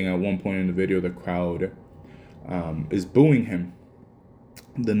 If anything, at one point in the video, the crowd is booing him.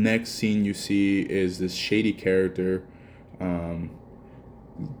 The next scene you see is this shady character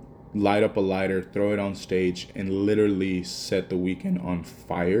light up a lighter, throw it on stage, and literally set The Weeknd on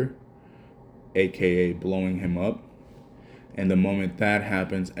fire, aka blowing him up. And the moment that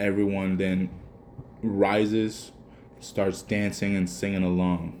happens, everyone then rises, starts dancing and singing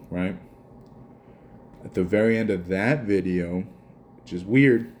along, right? At the very end of that video, which is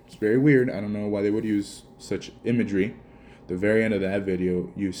weird, it's very weird, I don't know why they would use such imagery. The very end of that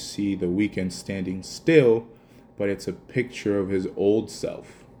video, you see The Weeknd standing still, but it's a picture of his old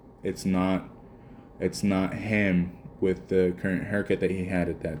self. It's not him with the current haircut that he had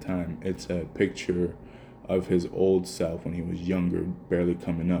at that time. It's a picture of his old self when he was younger, barely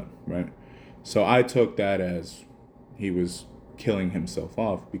coming up, right? So I took that as he was killing himself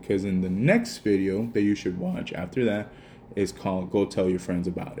off, because in the next video that you should watch after that is called Go Tell Your Friends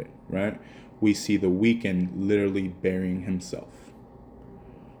About It, right? We see The Weeknd literally burying himself.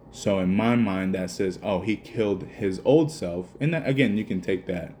 So in my mind, that says, oh, he killed his old self. And that, again, you can take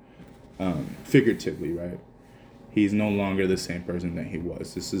that figuratively, right? He's no longer the same person that he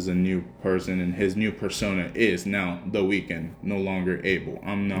was. This is a new person, and his new persona is now The Weeknd, no longer Abel.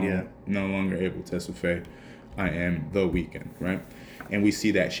 I'm no longer Abel Tesfaye. I am The Weeknd, right? And we see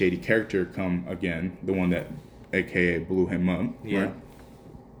that shady character come again, the one that AKA blew him up, right?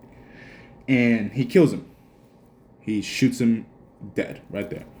 And he kills him. He shoots him dead right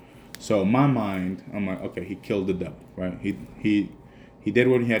there. So in my mind, I'm like, okay, he killed the devil, right? He did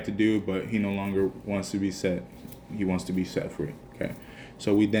what he had to do, but he no longer wants to be set. He wants to be set free. Okay.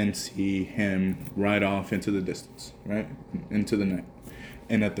 So we then see him ride off into the distance, right? Into the night.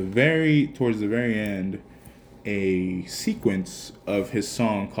 And towards the very end, a sequence of his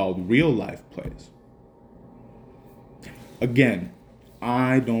song called Real Life plays. Again,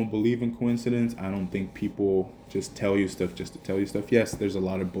 I don't believe in coincidence. I don't think people just tell you stuff just to tell you stuff. Yes, there's a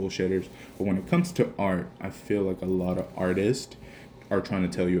lot of bullshitters, but when it comes to art, I feel like a lot of artists are trying to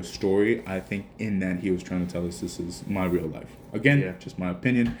tell you a story. I think in that he was trying to tell us this is my real life. Again, just my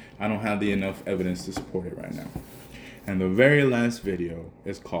opinion. I don't have enough evidence to support it right now. And the very last video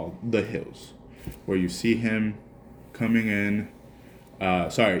is called The Hills, where you see him coming in.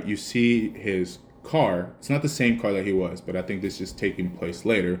 You see his car. It's not the same car that he was, but I think this is taking place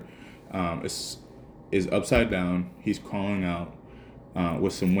later. Is upside down. He's crawling out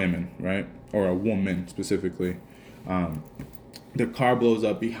with some women, right? Or a woman specifically. The car blows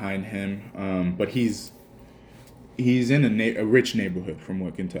up behind him, but he's in a rich neighborhood from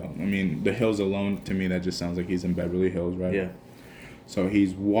what I can tell. I mean, the hills alone, to me, that just sounds like he's in Beverly Hills, right? Yeah. So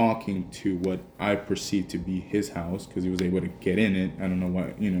he's walking to what I perceive to be his house because he was able to get in it. I don't know what,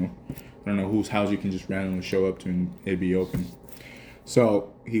 I don't know whose house you can just randomly show up to and it'd be open.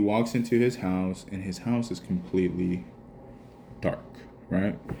 So he walks into his house, and his house is completely dark,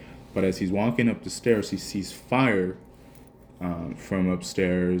 right? But as he's walking up the stairs, he sees fire from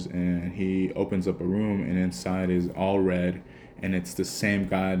upstairs, and he opens up a room, and inside is all red, and it's the same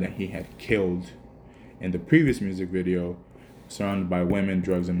guy that he had killed in the previous music video, surrounded by women,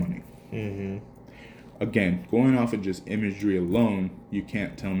 drugs, and money. Mm-hmm. Again, going off of just imagery alone, you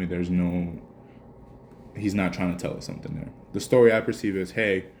can't tell me he's not trying to tell us something there. The story I perceive is,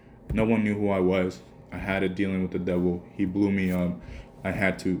 hey, no one knew who I was. I had a dealing with the devil. He blew me up. I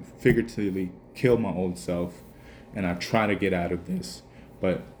had to figuratively kill my old self, and I try to get out of this,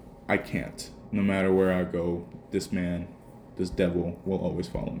 but I can't. No matter where I go, this devil will always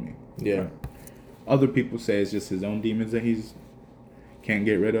follow me. Yeah. Right? Other people say it's just his own demons that he's can't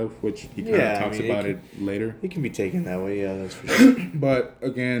get rid of, which he kind of talks about it later. It can be taken that way, yeah, that's for sure. But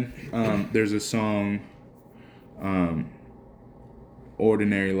again, there's a song,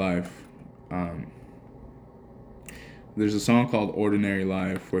 Ordinary Life. There's a song called Ordinary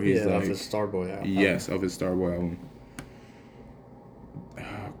Life where he's like... off his Starboy album. Yes, of his Starboy album.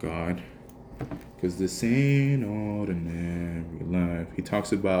 Oh, God. Because this ain't ordinary life. He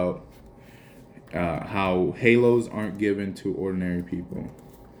talks about how halos aren't given to ordinary people.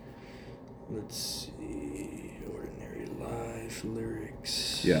 Let's see. Ordinary Life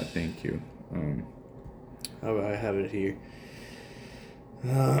lyrics. Yeah, thank you. I have it here.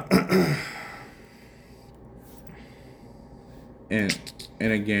 And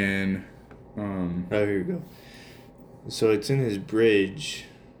again, oh, here we go. So it's in his bridge,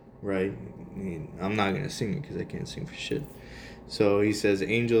 right? I'm not gonna sing it because I can't sing for shit. So he says,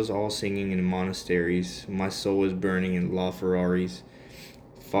 "Angels all singing in monasteries. My soul is burning in LaFerraris.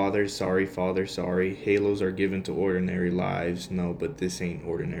 Father, sorry, Father, sorry. Halos are given to ordinary lives. No, but this ain't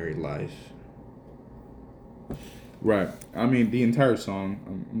ordinary life." Right. I mean, the entire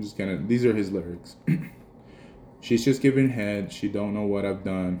song, I'm just gonna... These are his lyrics. She's just giving head. She don't know what I've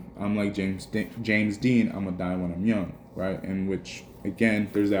done. I'm like James Dean. I'm gonna die when I'm young. Right? In which, again,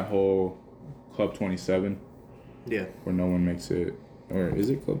 there's that whole Club 27. Yeah. Where no one makes it. Or is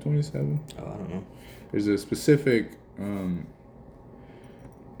it Club 27? Oh, I don't know. There's a specific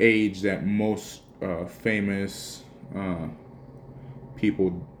age that most famous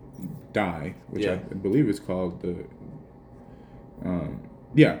people die, which I believe is called the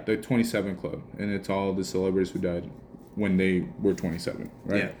 27 Club, and it's all the celebrities who died when they were 27,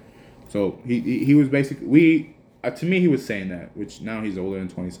 right? Yeah. So he was basically to me he was saying that, which now he's older than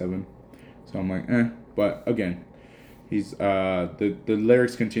 27, so I'm like, but again, he's the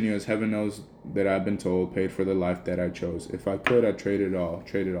lyrics continue as heaven knows that I've been told, paid for the life that I chose. If I could, I'd trade it all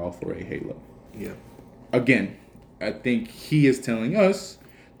for a halo. Yeah. Again, I think he is telling us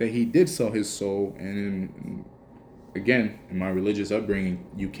that he did sell his soul, and again, in my religious upbringing,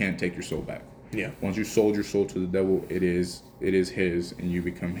 you can't take your soul back. Yeah. Once you sold your soul to the devil, it is his, and you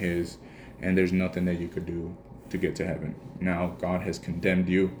become his, and there's nothing that you could do to get to heaven. Now, God has condemned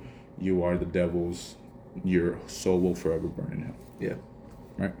you. You are the devil's. Your soul will forever burn in hell. Yeah.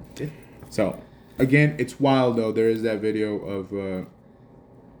 Right? Yeah. So, again, it's wild, though. There is that video of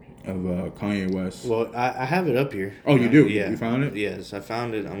Kanye West. Well, I have it up here. Oh, you do? Yeah. You found it? Yes, I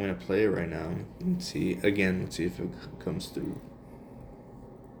found it. I'm going to play it right now. Let's see if it comes through.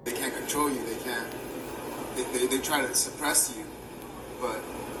 They can't control you. They can't. They try to suppress you, but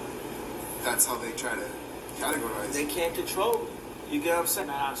that's how they try to categorize. They can't control me. You get what I'm saying?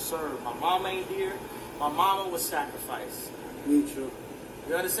 I serve. My mom ain't here. My mama was sacrificed. Me too.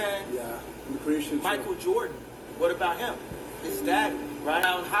 You understand? Yeah. I'm pretty sure. Michael Jordan. What about him? His daddy. Right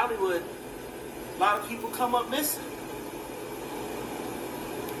now in Hollywood, a lot of people come up missing.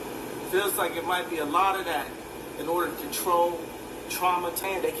 Feels like it might be a lot of that in order to control trauma.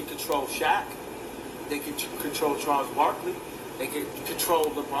 They can control Shaq. They can control Charles Barkley. They can control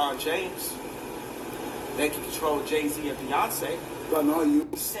LeBron James. They can control Jay-Z and Beyonce. But no, you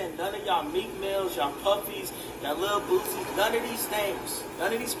Send none of y'all Meek Mills, y'all Puffies, y'all Lil Boosie, none of these names,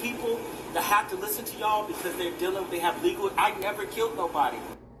 none of these people that have to listen to y'all because they have legal. I never killed nobody.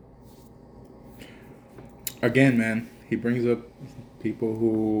 Again, man, he brings up people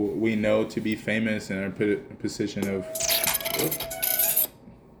who we know to be famous and are put in a position of.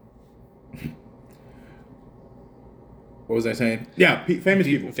 What was I saying? Yeah, famous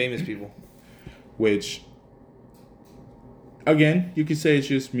people. Famous people. Which again, you could say it's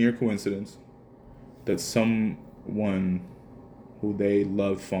just mere coincidence that someone who they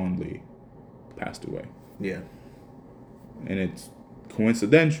love fondly passed away. Yeah. And it's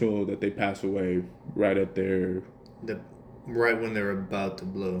coincidental that they pass away right at their, Right when they're about to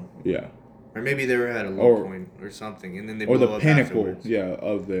blow. yeah, Or maybe they were at a low Or- point or something, and then they or blow the up pinnacle, afterwards. yeah,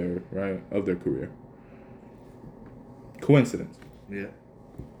 of their career. Coincidence. Yeah.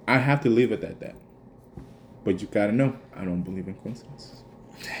 I have to leave it at that. But you gotta know, I don't believe in coincidences.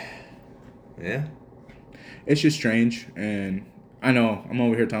 Yeah. It's just strange, and I know I'm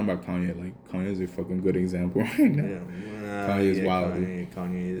over here talking about Kanye. Like, Kanye's a fucking good example right now. Yeah. Kanye's wild, dude.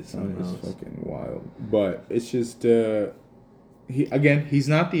 Kanye is something Kanye's else. fucking wild. But it's just, he's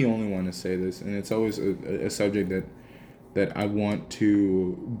not the only one to say this, and it's always a subject that I want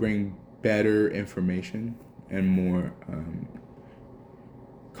to bring better information and more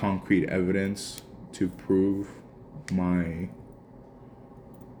concrete evidence to prove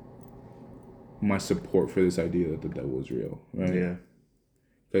my support for this idea that the devil is real, right? Yeah.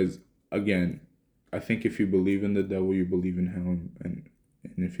 Because again, I think if you believe in the devil, you believe in hell, and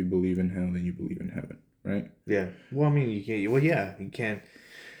if you believe in hell, then you believe in heaven, right? Yeah. Well, I mean, you can't. Well, yeah, you can't.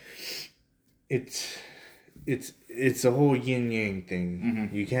 It's a whole yin yang thing.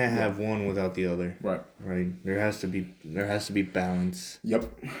 Mm-hmm. You can't have one without the other. Right. Right. There has to be balance. Yep.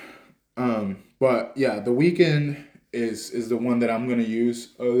 But yeah, The Weeknd is the one that I'm gonna use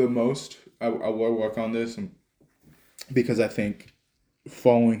the most. I will work on this, because I think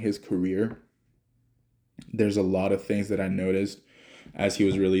following his career, there's a lot of things that I noticed as he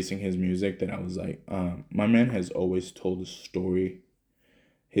was releasing his music that I was like, my man has always told a story.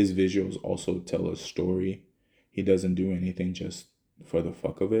 His visuals also tell a story. He doesn't do anything just for the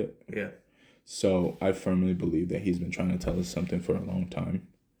fuck of it. Yeah. So I firmly believe that he's been trying to tell us something for a long time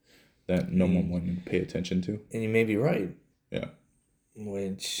that no one wanted to pay attention to. And you may be right. Yeah.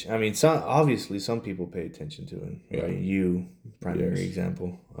 Which, I mean, some people pay attention to it. Yeah. Right? You, primary Yes.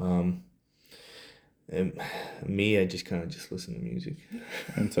 example. And me, I just kind of just listen to music.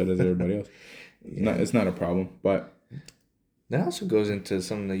 And so does everybody else. It's not a problem, but That also goes into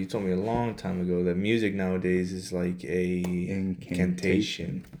something that you told me a long time ago, that music nowadays is like a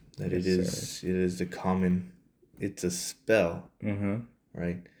incantation. That Yes, it is the common, it's a spell, uh-huh.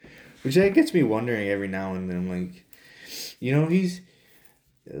 right? Which gets me wondering every now and then. I'm like, he's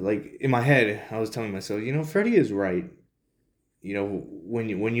like, in my head, I was telling myself, Freddie is right. When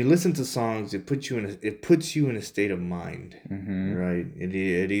you listen to songs, it puts you in a state of mind, right?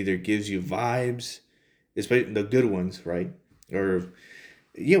 It either gives you vibes, especially the good ones, right? Or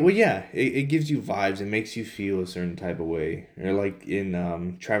it gives you vibes. It makes you feel a certain type of way. Or like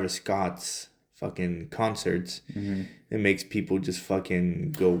in Travis Scott's fucking concerts, it makes people just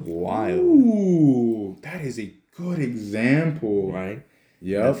fucking go wild, Ooh, that is a good example. right?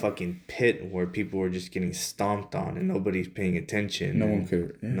 Yeah. That fucking pit where people are just getting stomped on and nobody's paying attention. No one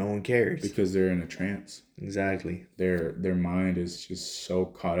cares. Yeah. No one cares. Because they're in a trance. Exactly. Their mind is just so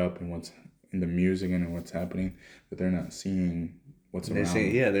caught up in what's in the music and in what's happening that they're not seeing what's around.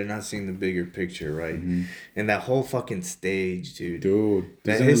 They're not seeing the bigger picture, right? And that whole fucking stage, dude. Dude,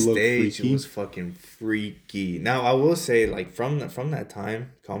 That doesn't his it look stage freaky? was fucking freaky. Now I will say, like, from that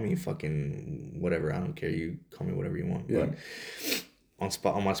time, call me fucking whatever. I don't care. You call me whatever you want. Yeah.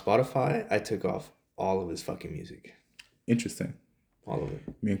 But on my Spotify, I took off all of his fucking music. Interesting. All of it.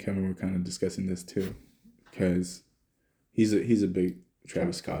 Me and Kevin were kind of discussing this too, because he's a big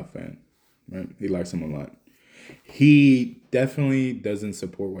Travis Scott fan, right? He likes him a lot. He definitely doesn't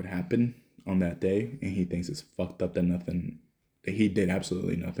support what happened on that day, and he thinks it's fucked up that he did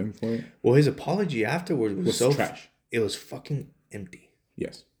absolutely nothing for it. Well, his apology afterwards was so trash. It was fucking empty,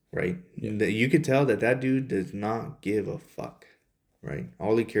 Yes. right? That you could tell that dude does not give a fuck, right?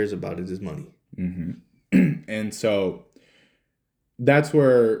 All he cares about is his money. And so that's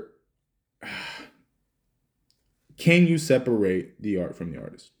where, can you separate the art from the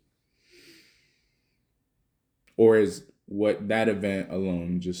artist? Or is what that event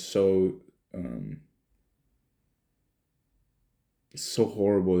alone just so so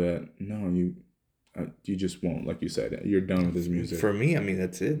horrible that no, you just won't, like you said, you're done with his music. For me, I mean,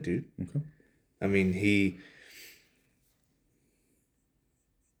 that's it, dude. Okay. I mean,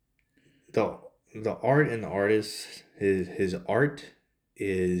 the art and the artist, his art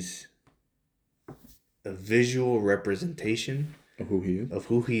is a visual representation Of who he is. of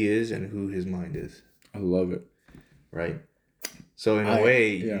who he is and who his mind is, I love it. right? So in a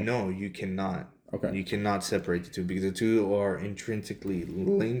way, yeah. no, you cannot. Okay. You cannot separate the two, because the two are intrinsically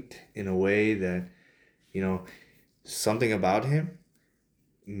linked in a way that, something about him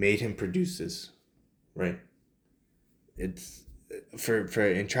made him produce this, right? it's for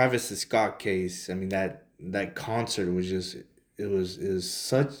in Travis Scott case. I mean that concert was just it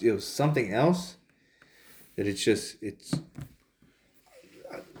was something else that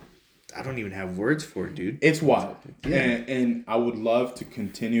I don't even have words for it, dude. It's wild. Yeah. And I would love to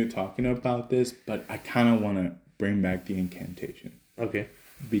continue talking about this, but I kind of want to bring back the incantation. Okay.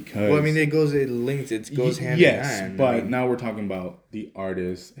 Because... Well, I mean, it goes hand in hand. But I mean, now we're talking about the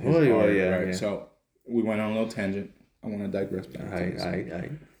artist, his Well, art, yeah, right? yeah. So we went on a little tangent. I want to digress back to this. I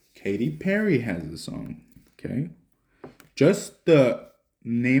Katy Perry has a song, okay? Just the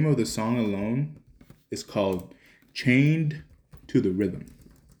name of the song alone is called Chained to the Rhythm,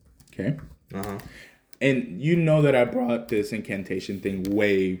 okay? Uh-huh. And you know that I brought this incantation thing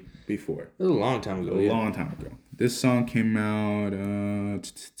way before. It was a long time ago. A long time ago. This song came out.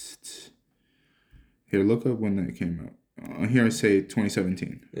 Here, look up when it came out. Here I say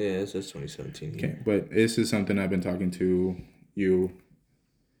 2017. Yeah, it says 2017. Okay, but this is something I've been talking to you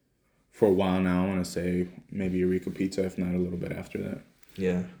for a while now. I want to say maybe Eureka Pizza, if not a little bit after that.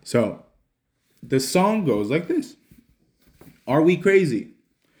 Yeah. So, the song goes like this. Are we crazy?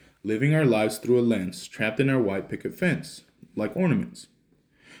 Living our lives through a lens, trapped in our white picket fence, like ornaments.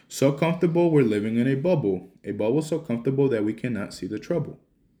 So comfortable we're living in a bubble so comfortable that we cannot see the trouble.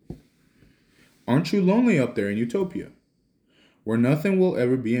 Aren't you lonely up there in utopia, where nothing will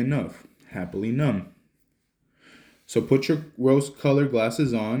ever be enough, happily numb? So put your rose-colored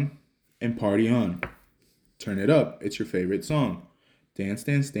glasses on and party on. Turn it up, it's your favorite song. Dance,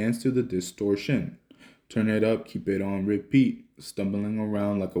 dance, dance to the distortion. Turn it up, keep it on repeat, stumbling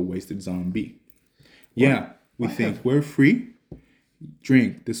around like a wasted zombie. Yeah, we think we're free.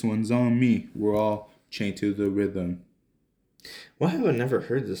 Drink, this one's on me. We're all chained to the rhythm. Why have I never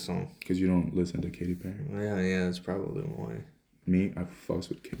heard this song? Because you don't listen to Katy Perry. Yeah, that's probably why. Me, I fucks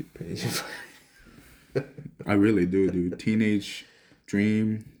with Katy Perry. I really do, dude. Teenage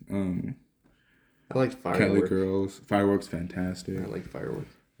Dream, I like Fireworks. Kelly Girls, Fireworks, fantastic. I like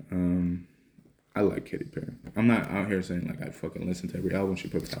Fireworks. I like Katy Perry. I'm not out here saying like I fucking listen to every album she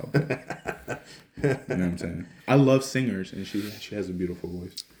puts out. But, you know what I'm saying? I love singers, and she has a beautiful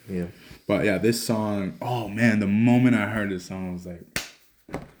voice. Yeah. But yeah, this song, oh man, the moment I heard this song, I was like,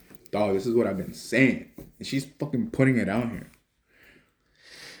 dog, this is what I've been saying. And she's fucking putting it out here.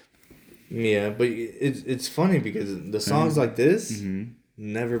 Yeah, but it's funny because the songs like this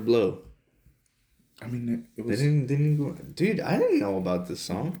never blow. I mean, it They was... didn't go. Dude, I didn't know about this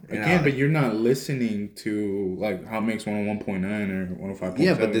song. Again, but you're not listening to like Hot Mix 101.9 or 105.7.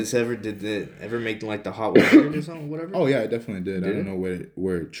 Yeah, but did it ever make like the Hot 100 or something, whatever? Oh yeah, it definitely did. I Did don't it? know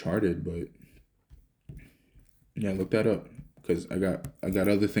where it charted, but yeah, look that up because I got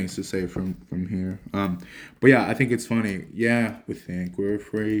other things to say from here. But yeah, I think it's funny. Yeah, we think we're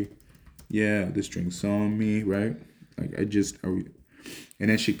free. Yeah, this drink's on me, right? Like are we? And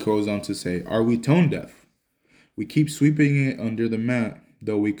then she goes on to say, are we tone deaf? We keep sweeping it under the mat,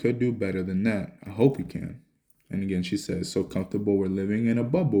 though we could do better than that. I hope we can. And again, she says, so comfortable we're living in a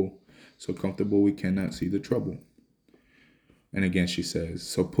bubble, so comfortable we cannot see the trouble. And again, she says,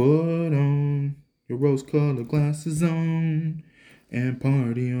 so put on your rose-colored glasses on and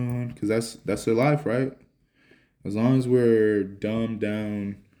party on. Because that's her life, right? As long as we're dumbed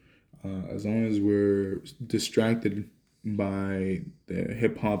down, as long as we're distracted by the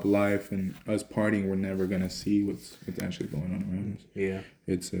hip-hop life and us partying, we're never going to see what's actually going on around us. Yeah.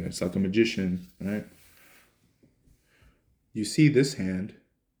 It's like a magician, right? You see this hand,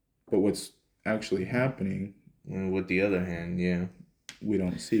 but what's actually happening, And with the other hand, yeah. we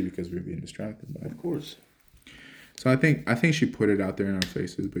don't see because we're being distracted by it. Of course. So I think she put it out there in our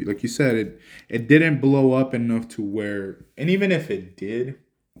faces, but like you said, it didn't blow up enough to where, and even if it did,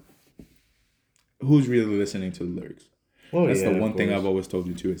 who's really listening to the lyrics? Well, That's yeah, the of one thing course. I've always told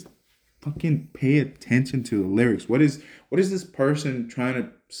you too is fucking pay attention to the lyrics. What is this person trying to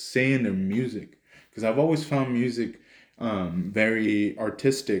say in their music? Because I've always found music very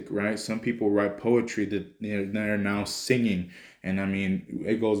artistic, right? Some people write poetry that they're now singing. And I mean,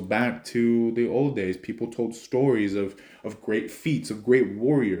 it goes back to the old days. People told stories of great feats, of great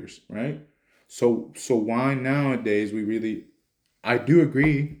warriors, right? So why nowadays I do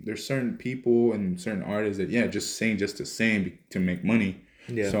agree there's certain people and certain artists that, yeah, just sing just to sing to make money.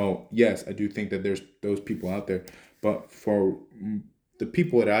 Yeah. So, yes, I do think that there's those people out there. But for the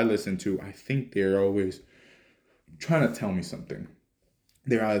people that I listen to, I think they're always trying to tell me something.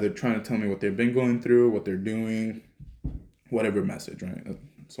 They're either trying to tell me what they've been going through, what they're doing, whatever message, right?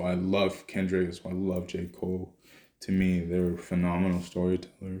 So I love Kendrick. I love J. Cole. To me, they're phenomenal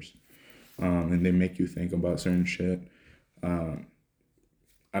storytellers. And they make you think about certain shit.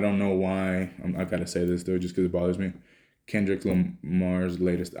 I don't know why. I gotta say this though, just because it bothers me. Kendrick Lamar's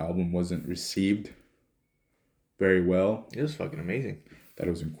latest album wasn't received very well. It was fucking amazing. That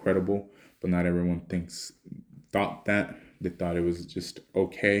it was incredible, but not everyone thought that. They thought it was just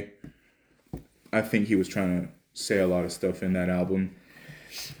okay. I think he was trying to say a lot of stuff in that album.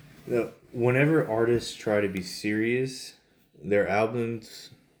 Whenever artists try to be serious, their albums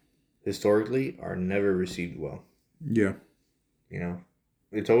historically are never received well. Yeah. You know,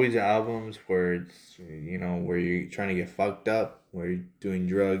 it's always albums where it's, you know, where you're trying to get fucked up, where you're doing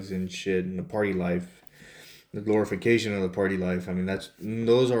drugs and shit, and the party life, the glorification of the party life. I mean,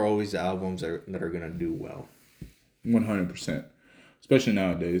 those are always the albums that are gonna do well. 100%. Especially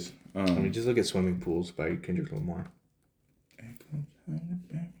nowadays. I mean, just look at Swimming Pools by Kendrick Lamar.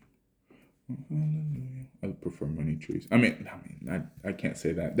 I prefer Money Trees. I can't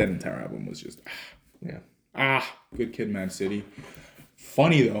say that. That entire album was just Good Kid, Mad City.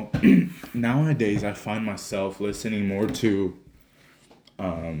 Funny though, nowadays I find myself listening more to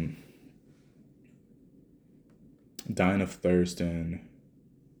Dying of Thirst and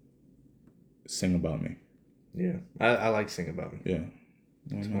Sing About Me. Yeah, I like Sing About Me. Yeah.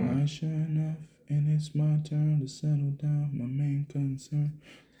 When I sure enough, and it's my turn to settle down. My main concern,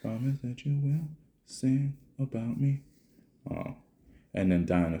 promise that you will sing about me. Oh, and then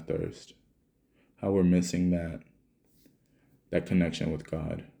Dying of Thirst. How we're missing that connection with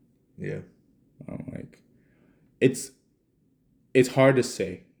God. Yeah. Like, it's hard to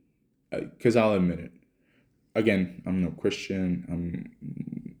say, because I'll admit it. Again, I'm no Christian.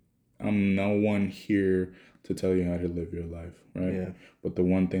 I'm no one here to tell you how to live your life, right? Yeah. But the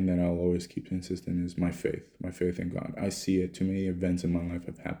one thing that I'll always keep insisting is my faith in God. I see it. Too many events in my life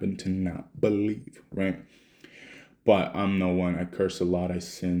have happened to not believe, right? But I'm no one. I curse a lot. I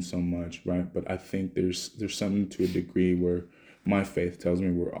sin so much, right? But I think there's something to a degree where my faith tells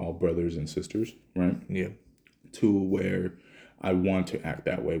me we're all brothers and sisters, right? Yeah. To where I want to act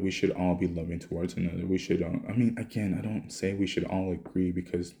that way. We should all be loving towards another. We should, again, I don't say we should all agree,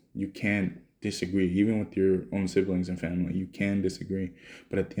 because you can disagree. Even with your own siblings and family, you can disagree.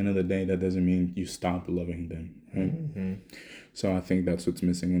 But at the end of the day, that doesn't mean you stop loving them, right? Mm-hmm. So I think that's what's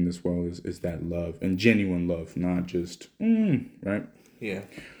missing in this world is that love, and genuine love, not just, right? Yeah.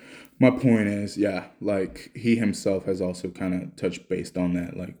 My point is, like he himself has also kind of touched based on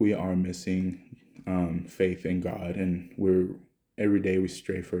that. Like, we are missing faith in God, and every day we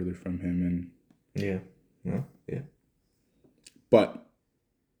stray further from him. And yeah. Well, yeah. But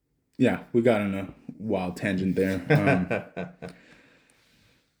yeah, we got on a wild tangent there.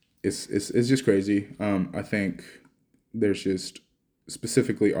 It's just crazy. I think there's just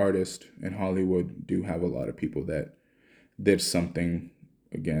specifically artists in Hollywood do have a lot of people that did something.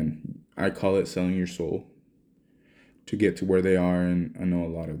 Again, I call it selling your soul to get to where they are, and I know a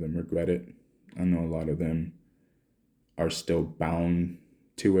lot of them regret it. I know a lot of them are still bound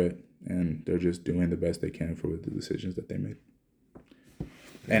to it, and they're just doing the best they can for the decisions that they made.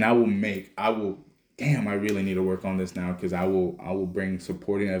 And I really need to work on this now, because I will bring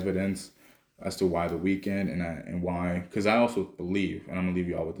supporting evidence as to why The Weeknd and why, because I also believe, and I'm gonna leave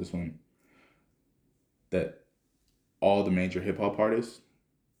you all with this one, that all the major hip hop artists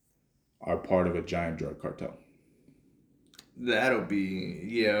are part of a giant drug cartel. That'll be,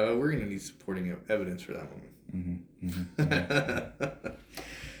 yeah, we're gonna need supporting evidence for that one. Mm-hmm, mm-hmm.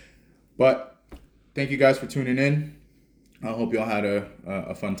 But thank you guys for tuning in. I hope y'all had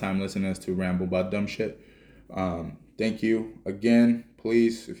a fun time listening to ramble about dumb shit. Thank you again.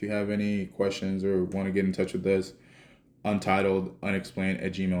 Please, if you have any questions or want to get in touch with us, untitled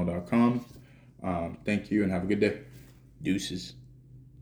unexplained@gmail.com. Thank you and have a good day. Deuces.